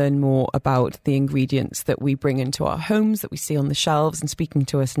interesting to learn more about the ingredients that we bring into our homes, that we see on the shelves. And speaking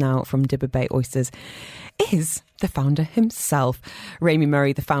to us now from Dibba Bay Oysters is the founder himself, Rami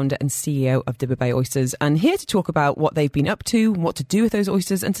Murray, the founder and CEO of Dibba Bay Oysters, and here to talk about what they've been up to, what to do with those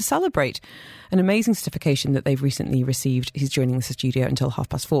oysters, and to celebrate an amazing certification that they've recently received. He's joining the studio until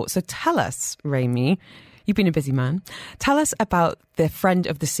 4:30. So tell us, Rami, you've been a busy man. Tell us about the Friend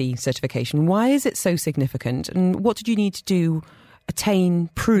of the Sea certification. Why is it so significant? And what did you need to do, attain,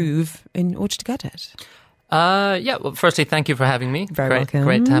 prove in order to get it? Well, firstly, thank you for having me. Very welcome.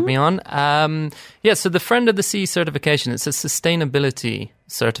 Great to have me on. So the Friend of the Sea certification, it's a sustainability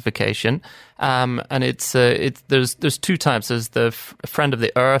certification. And there's two types. There's the Friend of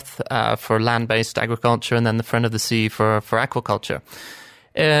the Earth for land-based agriculture, and then the Friend of the Sea for aquaculture.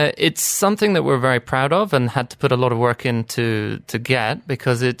 It's something that we're very proud of and had to put a lot of work in to get,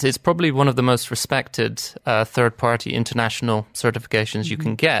 because it's probably one of the most respected third-party international certifications you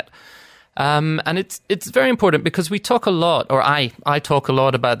can get. And it's very important because we talk a lot, or I talk a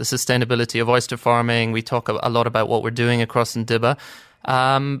lot about the sustainability of oyster farming. We talk a lot about what we're doing across in Dibba.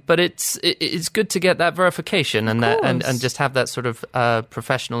 But it's good to get that verification and just have that sort of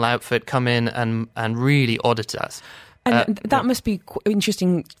professional outfit come in and really audit us. And that must be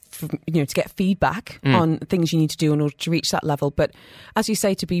interesting, to get feedback on things you need to do in order to reach that level. But as you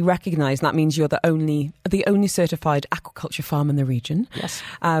say, to be recognised, that means you're the only certified aquaculture farm in the region. Yes.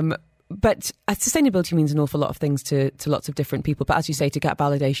 But sustainability means an awful lot of things to lots of different people. But as you say, to get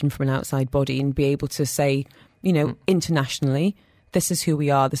validation from an outside body and be able to say, internationally, this is who we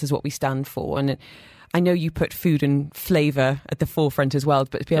are, this is what we stand for. And I know you put food and flavour at the forefront as well,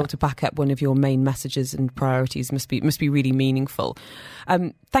 but to be able to back up one of your main messages and priorities must be really meaningful.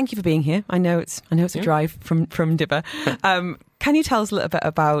 Thank you for being here. I know it's a drive from Dibba. Can you tell us a little bit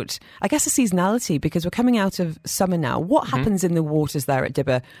about, I guess, the seasonality, because we're coming out of summer now. What happens in the waters there at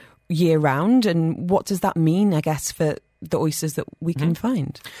Dibba year round, and what does that mean, I guess, for the oysters that we can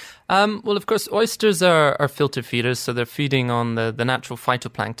find? Well, of course, oysters are filter feeders, so they're feeding on the natural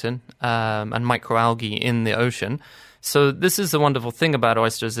phytoplankton and microalgae in the ocean. So this is the wonderful thing about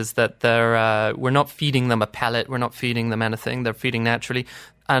oysters, is that we're not feeding them a pellet, we're not feeding them anything, they're feeding naturally.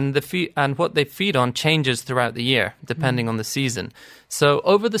 And what they feed on changes throughout the year, depending on the season. So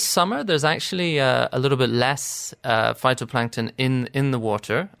over the summer, there's actually a little bit less phytoplankton in the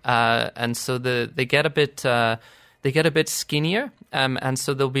water, and so they get a bit skinnier, and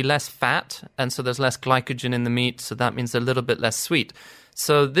so there'll be less fat, and so there's less glycogen in the meat, so that means a little bit less sweet.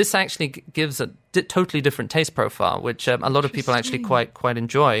 So this actually gives a totally different taste profile, which a lot of people actually quite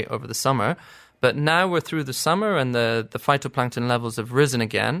enjoy over the summer. But now we're through the summer and the phytoplankton levels have risen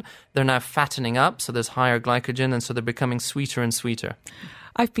again. They're now fattening up, so there's higher glycogen, and so they're becoming sweeter and sweeter.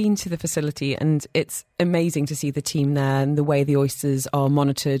 I've been to the facility and it's amazing to see the team there and the way the oysters are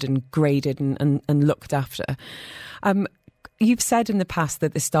monitored and graded and looked after. You've said in the past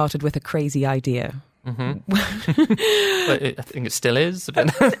that this started with a crazy idea. Mm-hmm. I think it still is.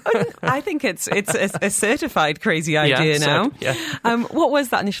 I think it's a certified crazy idea now. What was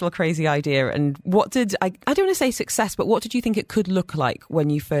that initial crazy idea, and what did I don't want to say success, but what did you think it could look like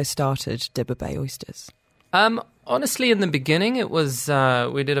when you first started Dibba Bay Oysters? Honestly, in the beginning, it was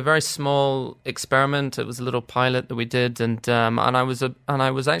we did a very small experiment. It was a little pilot that we did, and I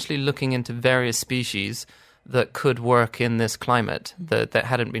was actually looking into various species that could work in this climate that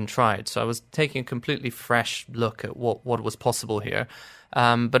hadn't been tried. So I was taking a completely fresh look at what was possible here.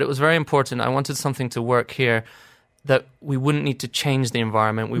 But it was very important. I wanted something to work here that we wouldn't need to change the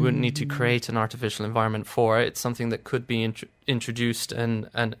environment. We wouldn't need to create an artificial environment for it. It's something that could be introduced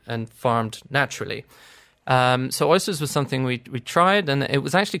and farmed naturally. So oysters was something we tried, and it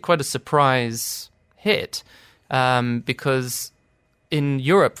was actually quite a surprise hit because in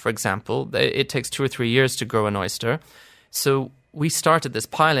Europe, for example, it takes 2 or 3 years to grow an oyster. So we started this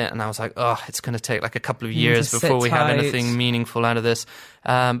pilot, and I was like, it's going to take like a couple of years before we have anything meaningful out of this.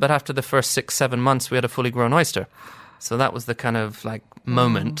 But after the first 6-7 months, we had a fully grown oyster. So that was the kind of like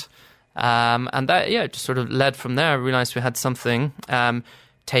moment. And that, just sort of led from there. I realized we had something.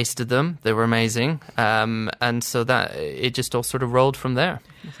 Tasted them, they were amazing, and so that it just all sort of rolled from there.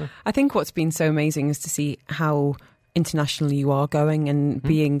 I think what's been so amazing is to see how international you are going and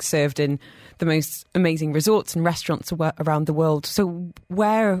being served in the most amazing resorts and restaurants around the world. So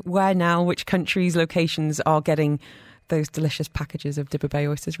where now, which countries, locations are getting those delicious packages of Dibba Bay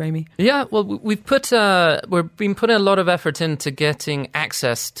oysters, Rami? Yeah, well, we've been putting a lot of effort into getting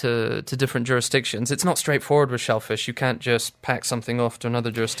access to different jurisdictions. It's not straightforward with shellfish. You can't just pack something off to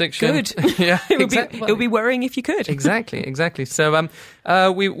another jurisdiction. Good. Yeah, It would be worrying if you could. Exactly. So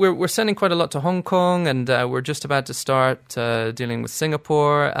we're sending quite a lot to Hong Kong, and we're just about to start dealing with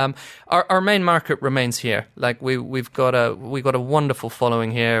Singapore. Our main market remains here. Like we've got a wonderful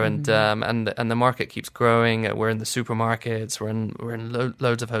following here, and the market keeps growing. We're in the supermarkets. We're in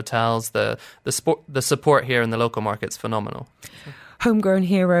loads of hotels. The support here in the local market's phenomenal. Homegrown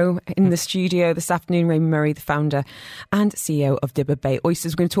hero in the studio this afternoon, Rami Murray, the founder and CEO of Dibba Bay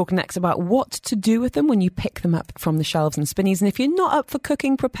Oysters. We're going to talk next about what to do with them when you pick them up from the shelves and Spinneys. And if you're not up for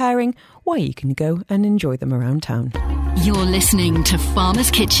cooking, preparing, why, you can go and enjoy them around town. You're listening to Farmer's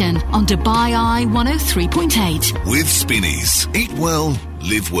Kitchen on Dubai Eye 103.8. With Spinneys. Eat well,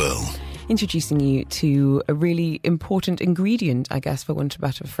 live well. Introducing you to a really important ingredient, I guess, for want of a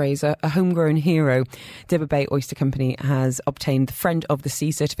better phrase, a homegrown hero. Dibba Bay Oyster Company has obtained the Friend of the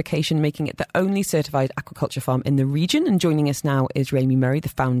Sea certification, making it the only certified aquaculture farm in the region. And joining us now is Rami Murray, the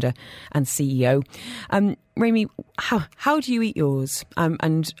founder and CEO. Rami, how do you eat yours?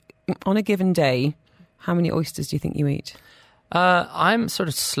 And on a given day, how many oysters do you think you eat? I'm sort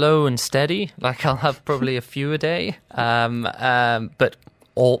of slow and steady. Like I'll have probably a few a day, but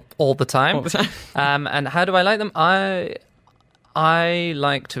all the time. All the time. And how do I like them? I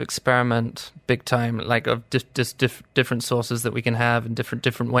like to experiment big time, like of different sauces that we can have and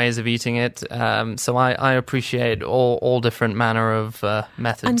different ways of eating it. So I appreciate all different manner of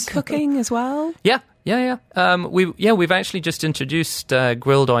methods. And cooking as well? Yeah. We've actually just introduced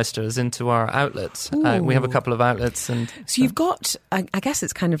grilled oysters into our outlets. We have a couple of outlets, and so you've got. I guess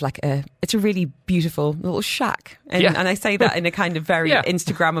it's kind of like it's a really beautiful little shack, and I say that in a kind of very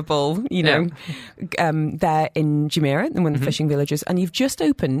Instagrammable, there in Jumeirah, in one of the fishing villages, and you've just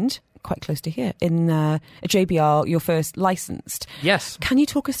opened quite close to here in a JBR, your first licensed. Yes. Can you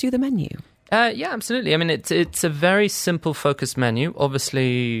talk us through the menu? Yeah, absolutely. I mean, it's a very simple, focused menu.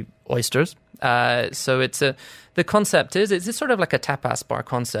 Obviously, oysters. So the concept is it's sort of like a tapas bar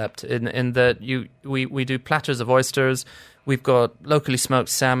concept in that we do platters of oysters. We've got locally smoked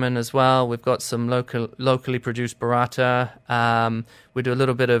salmon as well. We've got some locally produced burrata. We do a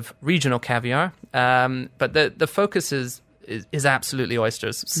little bit of regional caviar. But the focus is absolutely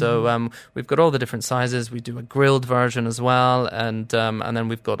oysters. So we've got all the different sizes. We do a grilled version as well, and then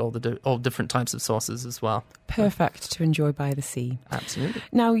we've got all different types of sauces as well. Perfect to enjoy by the sea. Absolutely.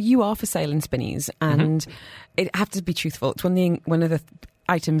 Now, you are for sale in Spinneys, and I have to be truthful. It's one of the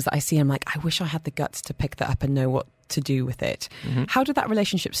items that I see. I'm like, I wish I had the guts to pick that up and know what to do with it. How did that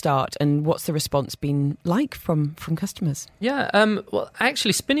relationship start, and what's the response been like from customers? Yeah, well,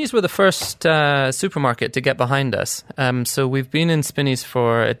 actually, Spinneys were the first supermarket to get behind us. So we've been in Spinneys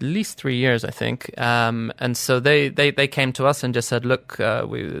for at least 3 years, I think. And so they came to us and just said, look,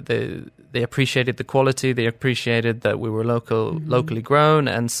 they appreciated the quality, they appreciated that we were locally grown,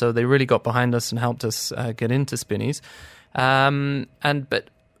 and so they really got behind us and helped us get into Spinneys.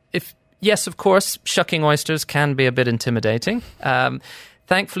 Yes, of course, shucking oysters can be a bit intimidating.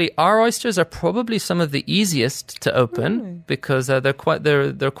 Thankfully, our oysters are probably some of the easiest to open because they're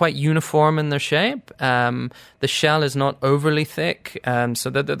quite uniform in their shape. The shell is not overly thick, so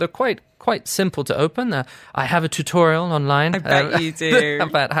they're quite simple to open. I have a tutorial online. I bet you do.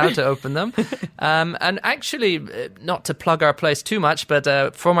 About how to open them. And actually, not to plug our place too much,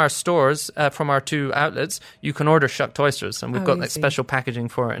 but from our stores, from our 2 outlets, you can order shucked oysters, and we've got like special packaging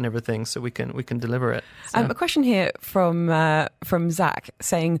for it and everything, so we can deliver it. So. A question here from Zach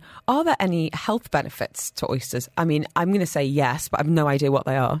saying, are there any health benefits to oysters? I mean, I'm going to say yes, but I have no idea what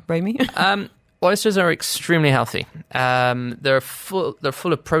they are. Rami? Oysters are extremely healthy. They're full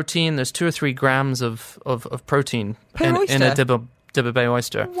of protein. There's 2 or 3 grams of protein in a Dibba Bay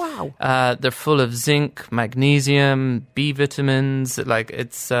oyster. Wow. They're full of zinc, magnesium, B vitamins. Like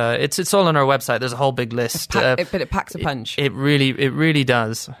it's all on our website. There's a whole big list. But it packs a punch. It really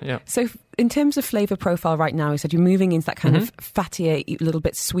does. Yeah. So in terms of flavour profile right now, you said you're moving into that kind of fattier, a little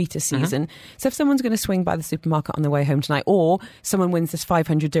bit sweeter season. So if someone's going to swing by the supermarket on their way home tonight, or someone wins this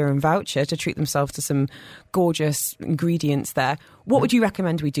 500 dirham voucher to treat themselves to some gorgeous ingredients there, what would you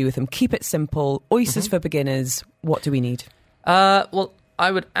recommend we do with them? Keep it simple. Oysters for beginners. What do we need? Well,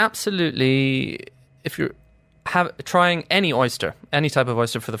 I would absolutely, if you're trying any type of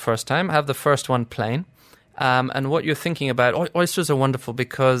oyster for the first time, have the first one plain. And what you're thinking about, oysters are wonderful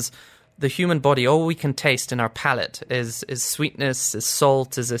because the human body, all we can taste in our palate is sweetness, is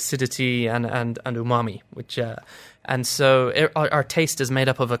salt, is acidity, and umami, which and so our taste is made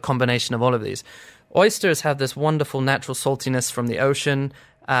up of a combination of all of these. Oysters have this wonderful natural saltiness from the ocean,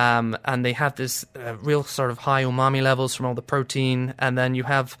 and they have this real sort of high umami levels from all the protein, and then you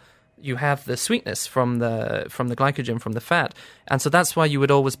have the sweetness from the glycogen from the fat, and so that's why you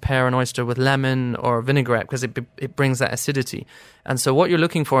would always pair an oyster with lemon or vinaigrette, because it brings that acidity. And so what you're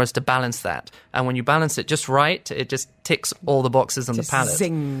looking for is to balance that, and when you balance it just right, it just ticks all the boxes on the palate.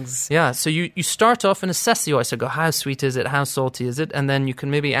 Zings. Yeah, so you start off and assess the oyster, go how sweet is it, how salty is it, and then you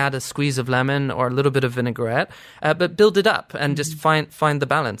can maybe add a squeeze of lemon or a little bit of vinaigrette, but build it up and just find the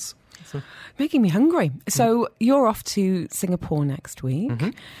balance. Making me hungry. So you're off to Singapore next week. Mm-hmm.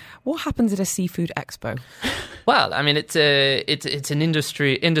 What happens at a seafood expo? Well, I mean, it's an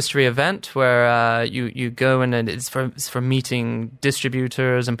industry event where you go, and it's for meeting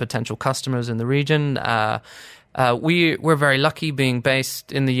distributors and potential customers in the region. We're very lucky being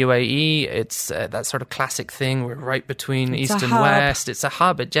based in the UAE. It's that sort of classic thing. We're right between East and West. It's a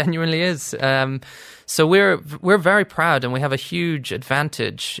hub. It genuinely is. So we're very proud, and we have a huge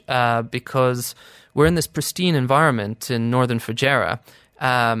advantage because we're in this pristine environment in northern Fujairah.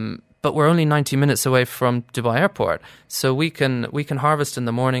 But we're only 90 minutes away from Dubai Airport, so we can harvest in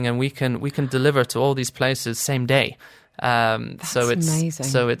the morning, and we can deliver to all these places same day. So it's amazing.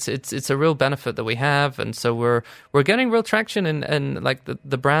 So it's a real benefit that we have, and so we're getting real traction, and like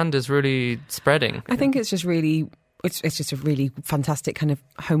the brand is really spreading. I think it's just really. It's just a really fantastic kind of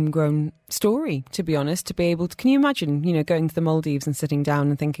homegrown story, to be honest, to be able to... Can you imagine, going to the Maldives and sitting down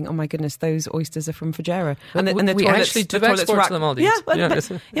and thinking, oh my goodness, those oysters are from Fujairah. And the we toilets, actually do the toilets export to the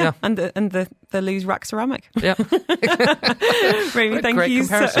Maldives. Yeah. And the lose rack ceramic. Yeah. Really, thank great you.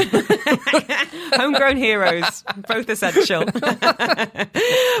 Comparison. Homegrown heroes, both essential.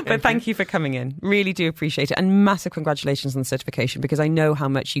 But thank you for coming in. Really do appreciate it. And massive congratulations on the certification, because I know how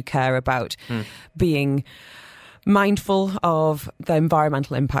much you care about being mindful of the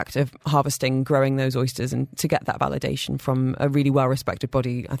environmental impact of harvesting, growing those oysters, and to get that validation from a really well-respected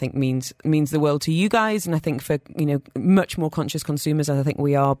body, I think means the world to you guys, and I think for much more conscious consumers, as I think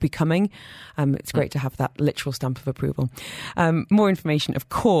we are becoming, it's great to have that literal stamp of approval. More information, of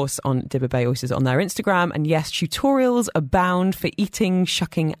course, on Dibba Bay Oysters on their Instagram, and yes, tutorials abound for eating,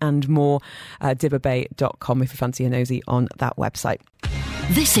 shucking, and more. DibbaBay.com if you fancy a nosy on that website.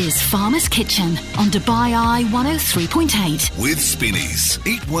 This is Farmer's Kitchen on Dubai Eye 103.8. With Spinneys.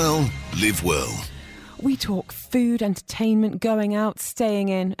 Eat well, live well. We talk food, entertainment, going out, staying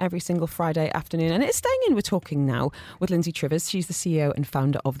in every single Friday afternoon. And it's staying in we're talking now with Lindsay Trivers. She's the CEO and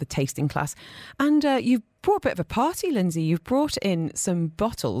founder of The Tasting Class. And you've brought a bit of a party, Lindsay. You've brought in some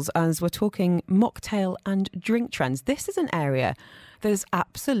bottles as we're talking mocktail and drink trends. This is an area that has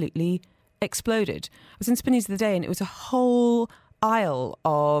absolutely exploded. I was in Spinneys the other day, and it was a whole aisle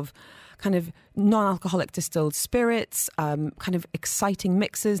of kind of non-alcoholic distilled spirits, kind of exciting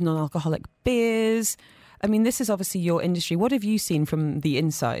mixes, non-alcoholic beers. I mean, this is obviously your industry. What have you seen from the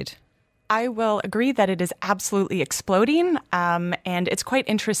inside? I will agree that it is absolutely exploding, and it's quite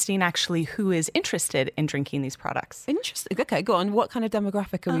interesting, actually, who is interested in drinking these products. Interesting. Okay, go on. What kind of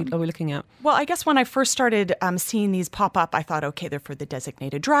demographic are we looking at? Well, I guess when I first started seeing these pop up, I thought, okay, they're for the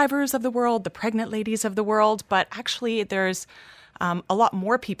designated drivers of the world, the pregnant ladies of the world, but actually there's a lot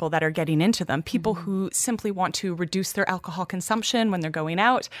more people that are getting into them. People who simply want to reduce their alcohol consumption when they're going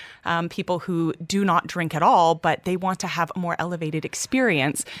out. People who do not drink at all, but they want to have a more elevated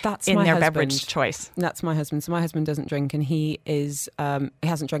experience in their beverage choice. That's my husband. So my husband doesn't drink, and he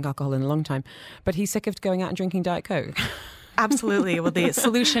hasn't drank alcohol in a long time, but he's sick of going out and drinking Diet Coke. Absolutely. Well, the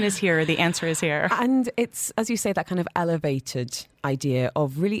solution is here. The answer is here. And it's, as you say, that kind of elevated idea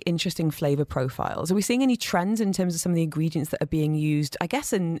of really interesting flavour profiles. Are we seeing any trends in terms of some of the ingredients that are being used, I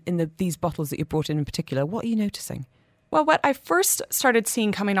guess, in these bottles that you brought in particular? What are you noticing? Well, what I first started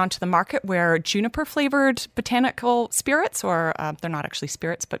seeing coming onto the market were juniper-flavored botanical spirits, or they're not actually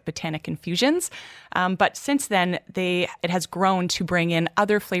spirits, but botanic infusions. But since then, it has grown to bring in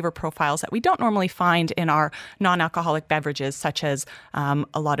other flavor profiles that we don't normally find in our non-alcoholic beverages, such as a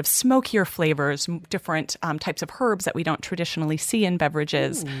lot of smokier flavors, different types of herbs that we don't traditionally see in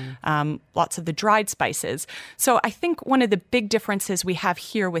beverages, lots of the dried spices. So I think one of the big differences we have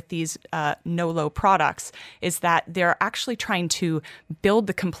here with these no-low products is that they're actually trying to build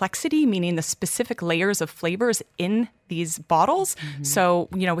the complexity, meaning the specific layers of flavors in these bottles. So,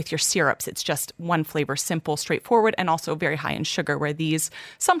 with your syrups, it's just one flavor, simple, straightforward, and also very high in sugar, where these,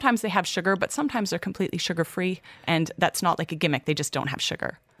 sometimes they have sugar, but sometimes they're completely sugar-free, and that's not like a gimmick. They just don't have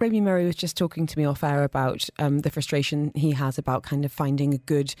sugar. Remy Murray was just talking to me off air about the frustration he has about kind of finding a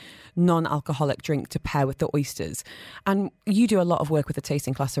good non-alcoholic drink to pair with the oysters. And you do a lot of work with the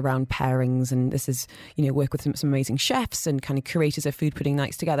tasting class around pairings, and this is, work with some amazing chefs and kind of curators of food putting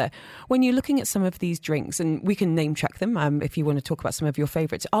nights together. When you're looking at some of these drinks, and we can name check them if you want to talk about some of your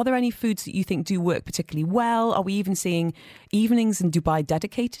favourites, are there any foods that you think do work particularly well? Are we even seeing evenings in Dubai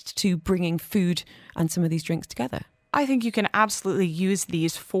dedicated to bringing food and some of these drinks together? I think you can absolutely use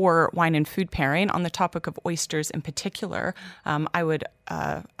these for wine and food pairing. On the topic of oysters in particular, I would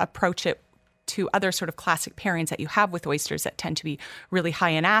approach it to other sort of classic pairings that you have with oysters that tend to be really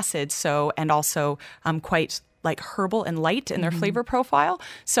high in acid, and also quite like herbal and light in their flavor profile.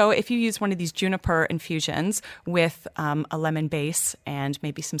 So if you use one of these juniper infusions with a lemon base and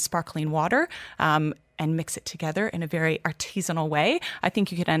maybe some sparkling water, and mix it together in a very artisanal way, I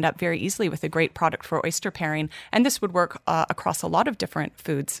think you could end up very easily with a great product for oyster pairing. And this would work across a lot of different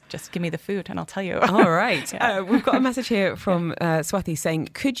foods. Just give me the food and I'll tell you. All right. We've got a message here from Swati saying,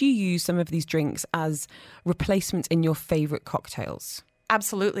 could you use some of these drinks as replacements in your favourite cocktails?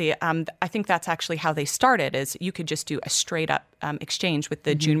 Absolutely. I think that's actually how they started, is you could just do a straight up exchange with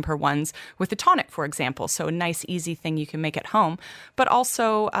the juniper ones with the tonic, for example. So a nice, easy thing you can make at home. But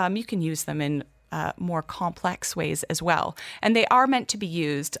also you can use them in more complex ways as well. And they are meant to be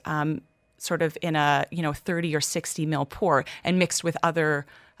used sort of in a 30 or 60 ml pour and mixed with other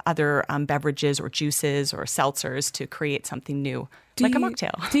beverages or juices or seltzers to create something new, like a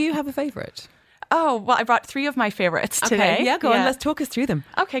mocktail. Do you have a favourite? Oh, well, I brought 3 of my favorites today. Okay, go on. Let's talk us through them.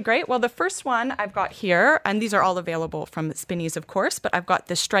 Okay, great. Well, the first one I've got here, and these are all available from Spinneys, of course, but I've got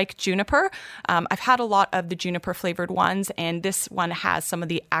the Strike Juniper. I've had a lot of the juniper flavored ones, and this one has some of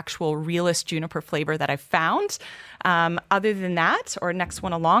the actual realest juniper flavor that I've found. Other than that, or next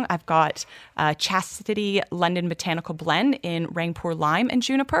one along, I've got Chastity London Botanical Blend in Rangpur Lime and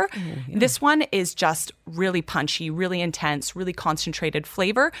Juniper. This one is just really punchy, really intense, really concentrated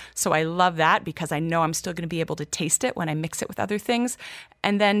flavor. So I love that because I know I'm still going to be able to taste it when I mix it with other things.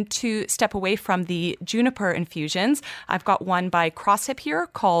 And then to step away from the juniper infusions, I've got one by Crosship here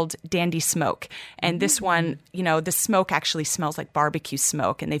called Dandy Smoke. And this one, the smoke actually smells like barbecue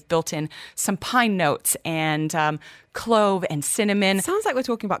smoke. And they've built in some pine notes and clove and cinnamon. It sounds like we're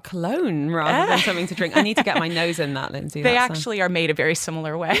talking about cologne rather than something to drink. I need to get my nose in that, Lindsay. They actually are made a very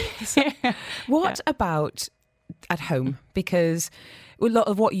similar way. What about at home? Because a lot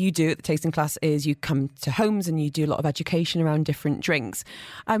of what you do at the tasting class is you come to homes and you do a lot of education around different drinks.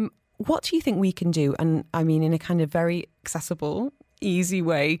 What do you think we can do? And I mean, in a kind of very accessible, easy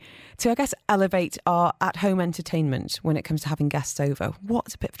way to, I guess, elevate our at-home entertainment when it comes to having guests over.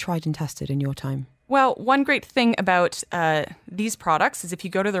 What's a bit of tried and tested in your time? Well, one great thing about these products is if you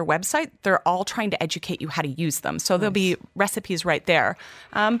go to their website, they're all trying to educate you how to use them. So there'll be recipes right there.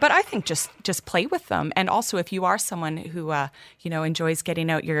 But I think just play with them. And also, if you are someone who enjoys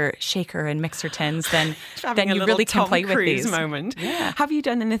getting out your shaker and mixer tins, then you really can play with these. Moment. Yeah. Have you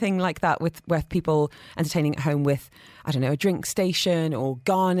done anything like that with people entertaining at home with, I don't know, a drink station or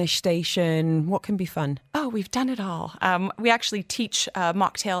garnish station? What can be fun? Oh, we've done it all. We actually teach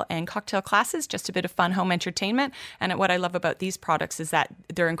mocktail and cocktail classes, just a bit of fun home entertainment. And what I love about these products is that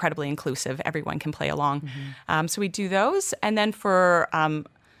they're incredibly inclusive. Everyone can play along. So we do those. And then for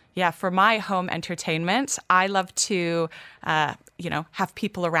my home entertainment, I love to, have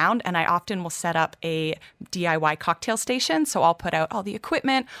people around, and I often will set up a DIY cocktail station. So I'll put out all the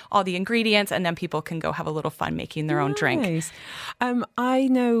equipment, all the ingredients, and then people can go have a little fun making their own drink. I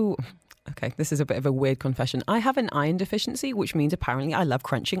know... Okay, this is a bit of a weird confession. I have an iron deficiency, which means apparently I love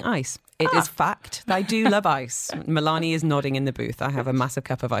crunching ice. It is fact that I do love ice. Milani is nodding in the booth. I have a massive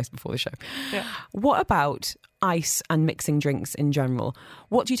cup of ice before the show. Yeah. What about ice and mixing drinks in general?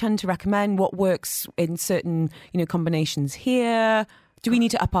 What do you tend to recommend? What works in certain, combinations here? Do we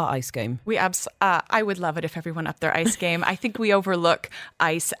need to up our ice game? I would love it if everyone upped their ice game. I think we overlook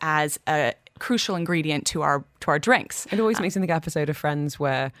ice as a crucial ingredient to our drinks. It always makes me think of the episode of Friends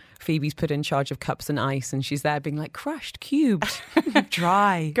where Phoebe's put in charge of cups and ice and she's there being like, crushed, cubed,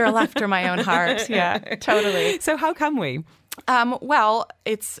 dry. Girl after my own heart. Yeah, totally. So how can we? Well,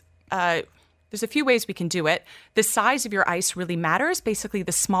 it's... There's a few ways we can do it. The size of your ice really matters. Basically,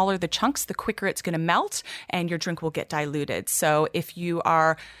 the smaller the chunks, the quicker it's going to melt and your drink will get diluted. So if you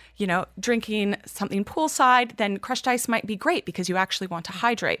are, drinking something poolside, then crushed ice might be great because you actually want to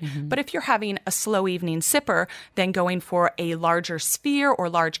hydrate. But if you're having a slow evening sipper, then going for a larger sphere or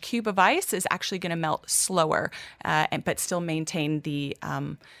large cube of ice is actually going to melt slower, but still maintain the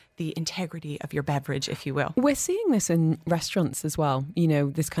the integrity of your beverage, if you will. We're seeing this in restaurants as well. You know,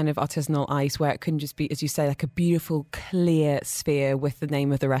 this kind of artisanal ice where it can just be, as you say, like a beautiful, clear sphere with the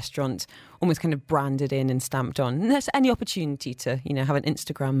name of the restaurant almost kind of branded in and stamped on. And there's any opportunity to, you know, have an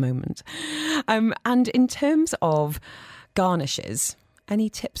Instagram moment. And in terms of garnishes, any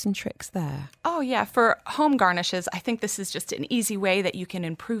tips and tricks there? Oh, yeah. For home garnishes, I think this is just an easy way that you can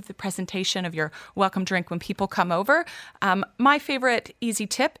improve the presentation of your welcome drink when people come over. My favorite easy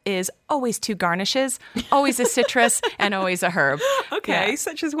tip is always 2 garnishes, always a citrus and always a herb. Okay,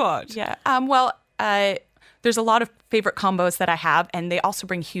 such as what? Yeah. There's a lot of favorite combos that I have, and they also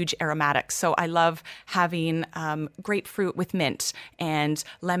bring huge aromatics. So I love having grapefruit with mint and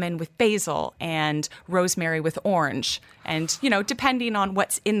lemon with basil and rosemary with orange. And, you know, depending on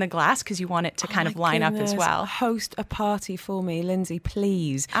what's in the glass, because you want it to kind of line up as well. Host a party for me, Lindsay,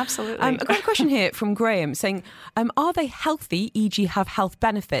 please. Absolutely. I've got a question here from Graham saying, are they healthy, e.g. have health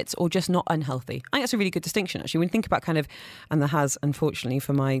benefits, or just not unhealthy? I think that's a really good distinction, actually. When you think about kind of, and there has, unfortunately,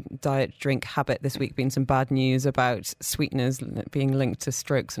 for my diet drink habit this week been some bad news about sweeteners being linked to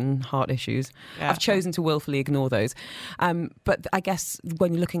strokes and heart issues. Yeah. I've chosen to willfully ignore those. But I guess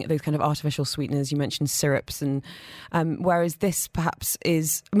when you're looking at those kind of artificial sweeteners, you mentioned syrups, and whereas this perhaps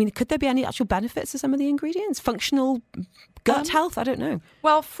is, I mean, could there be any actual benefits to some of the ingredients? Functional gut health? I don't know.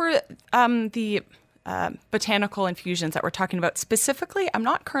 Well, for the botanical infusions that we're talking about specifically, I'm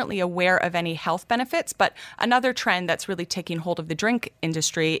not currently aware of any health benefits, but another trend that's really taking hold of the drink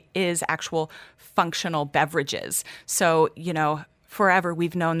industry is actual functional beverages. So, you know, forever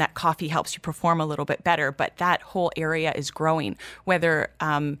we've known that coffee helps you perform a little bit better, but that whole area is growing. Whether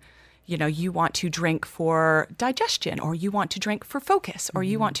you know, you want to drink for digestion, or you want to drink for focus, or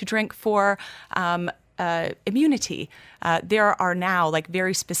you want to drink for immunity. There are now like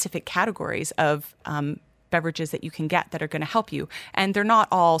very specific categories of beverages that you can get that are going to help you. And they're not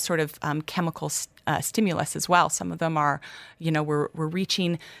all sort of chemical stimulus as well. Some of them are, you know, we're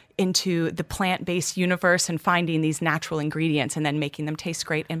reaching into the plant-based universe and finding these natural ingredients and then making them taste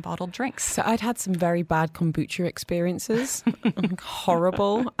great in bottled drinks. So I'd had some very bad kombucha experiences.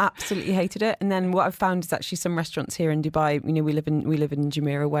 Horrible. Absolutely hated it. And then what I've found is actually some restaurants here in Dubai, you know, we live in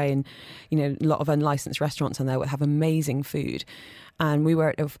Jumeirah Way, and, you know, a lot of unlicensed restaurants on there that have amazing food. And we were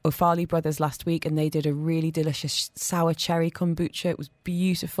at Ofali Brothers last week, and they did a really delicious sour cherry kombucha. It was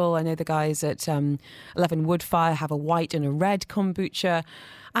beautiful. I know the guys at 11 Woodfire have a white and a red kombucha.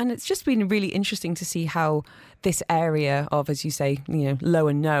 And it's just been really interesting to see how this area of, as you say, you know, low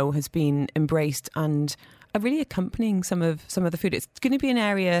and no has been embraced and are really accompanying some of the food. It's going to be an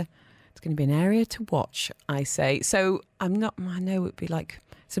area to watch, I say. So I know it would be like,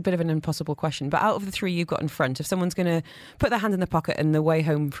 it's a bit of an impossible question, but out of the 3 you've got in front, if someone's going to put their hand in their pocket on the way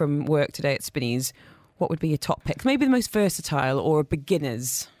home from work today at Spinneys, what would be your top pick? Maybe the most versatile or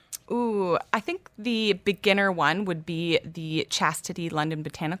beginners? Ooh, I think the beginner one would be the Chastity London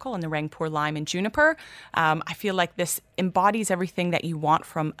Botanical and the Rangpur Lime and Juniper. I feel like this embodies everything that you want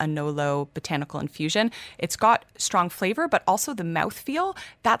from a no-low botanical infusion. It's got strong flavor, but also the mouthfeel.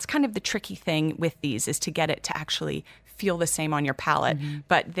 That's kind of the tricky thing with these, is to get it to actually feel the same on your palate.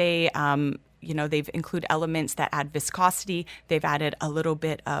 But they you know, they've included elements that add viscosity. They've added a little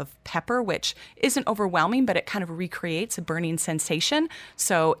bit of pepper, which isn't overwhelming, but it kind of recreates a burning sensation.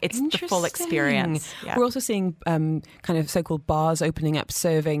 So it's the full experience. Yeah. We're also seeing kind of so-called bars opening up,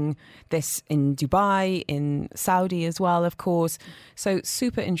 serving this in Dubai, in Saudi as well, of course. So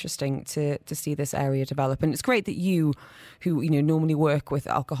super interesting to see this area develop. And it's great that you, who, you know, normally work with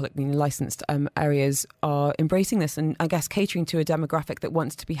alcoholic, you know, licensed areas, are embracing this and, I guess, catering to a demographic that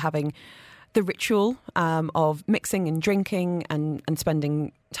wants to be having the ritual of mixing and drinking and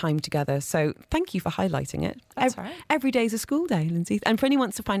spending time together. So thank you for highlighting it. That's right. Every day is a school day, Lindsay. And for anyone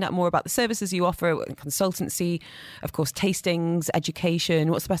wants to find out more about the services you offer, consultancy, of course, tastings, education,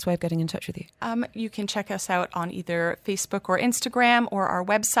 what's the best way of getting in touch with you? You can check us out on either Facebook or Instagram or our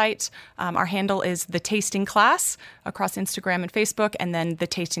website. Our handle is The Tasting Class across Instagram and Facebook, and then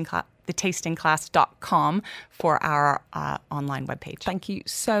thetastingclass.com for our online webpage. Thank you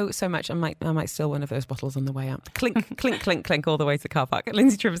so much. I might steal one of those bottles on the way out. Clink, clink, clink, clink all the way to the car park.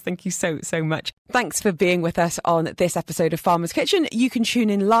 Lindsay Trivers, thank you so much. Thanks for being with us on this episode of Farmer's Kitchen. You can tune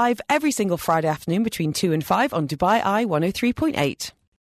in live every single Friday afternoon between 2 and 5 on Dubai Eye 103.8.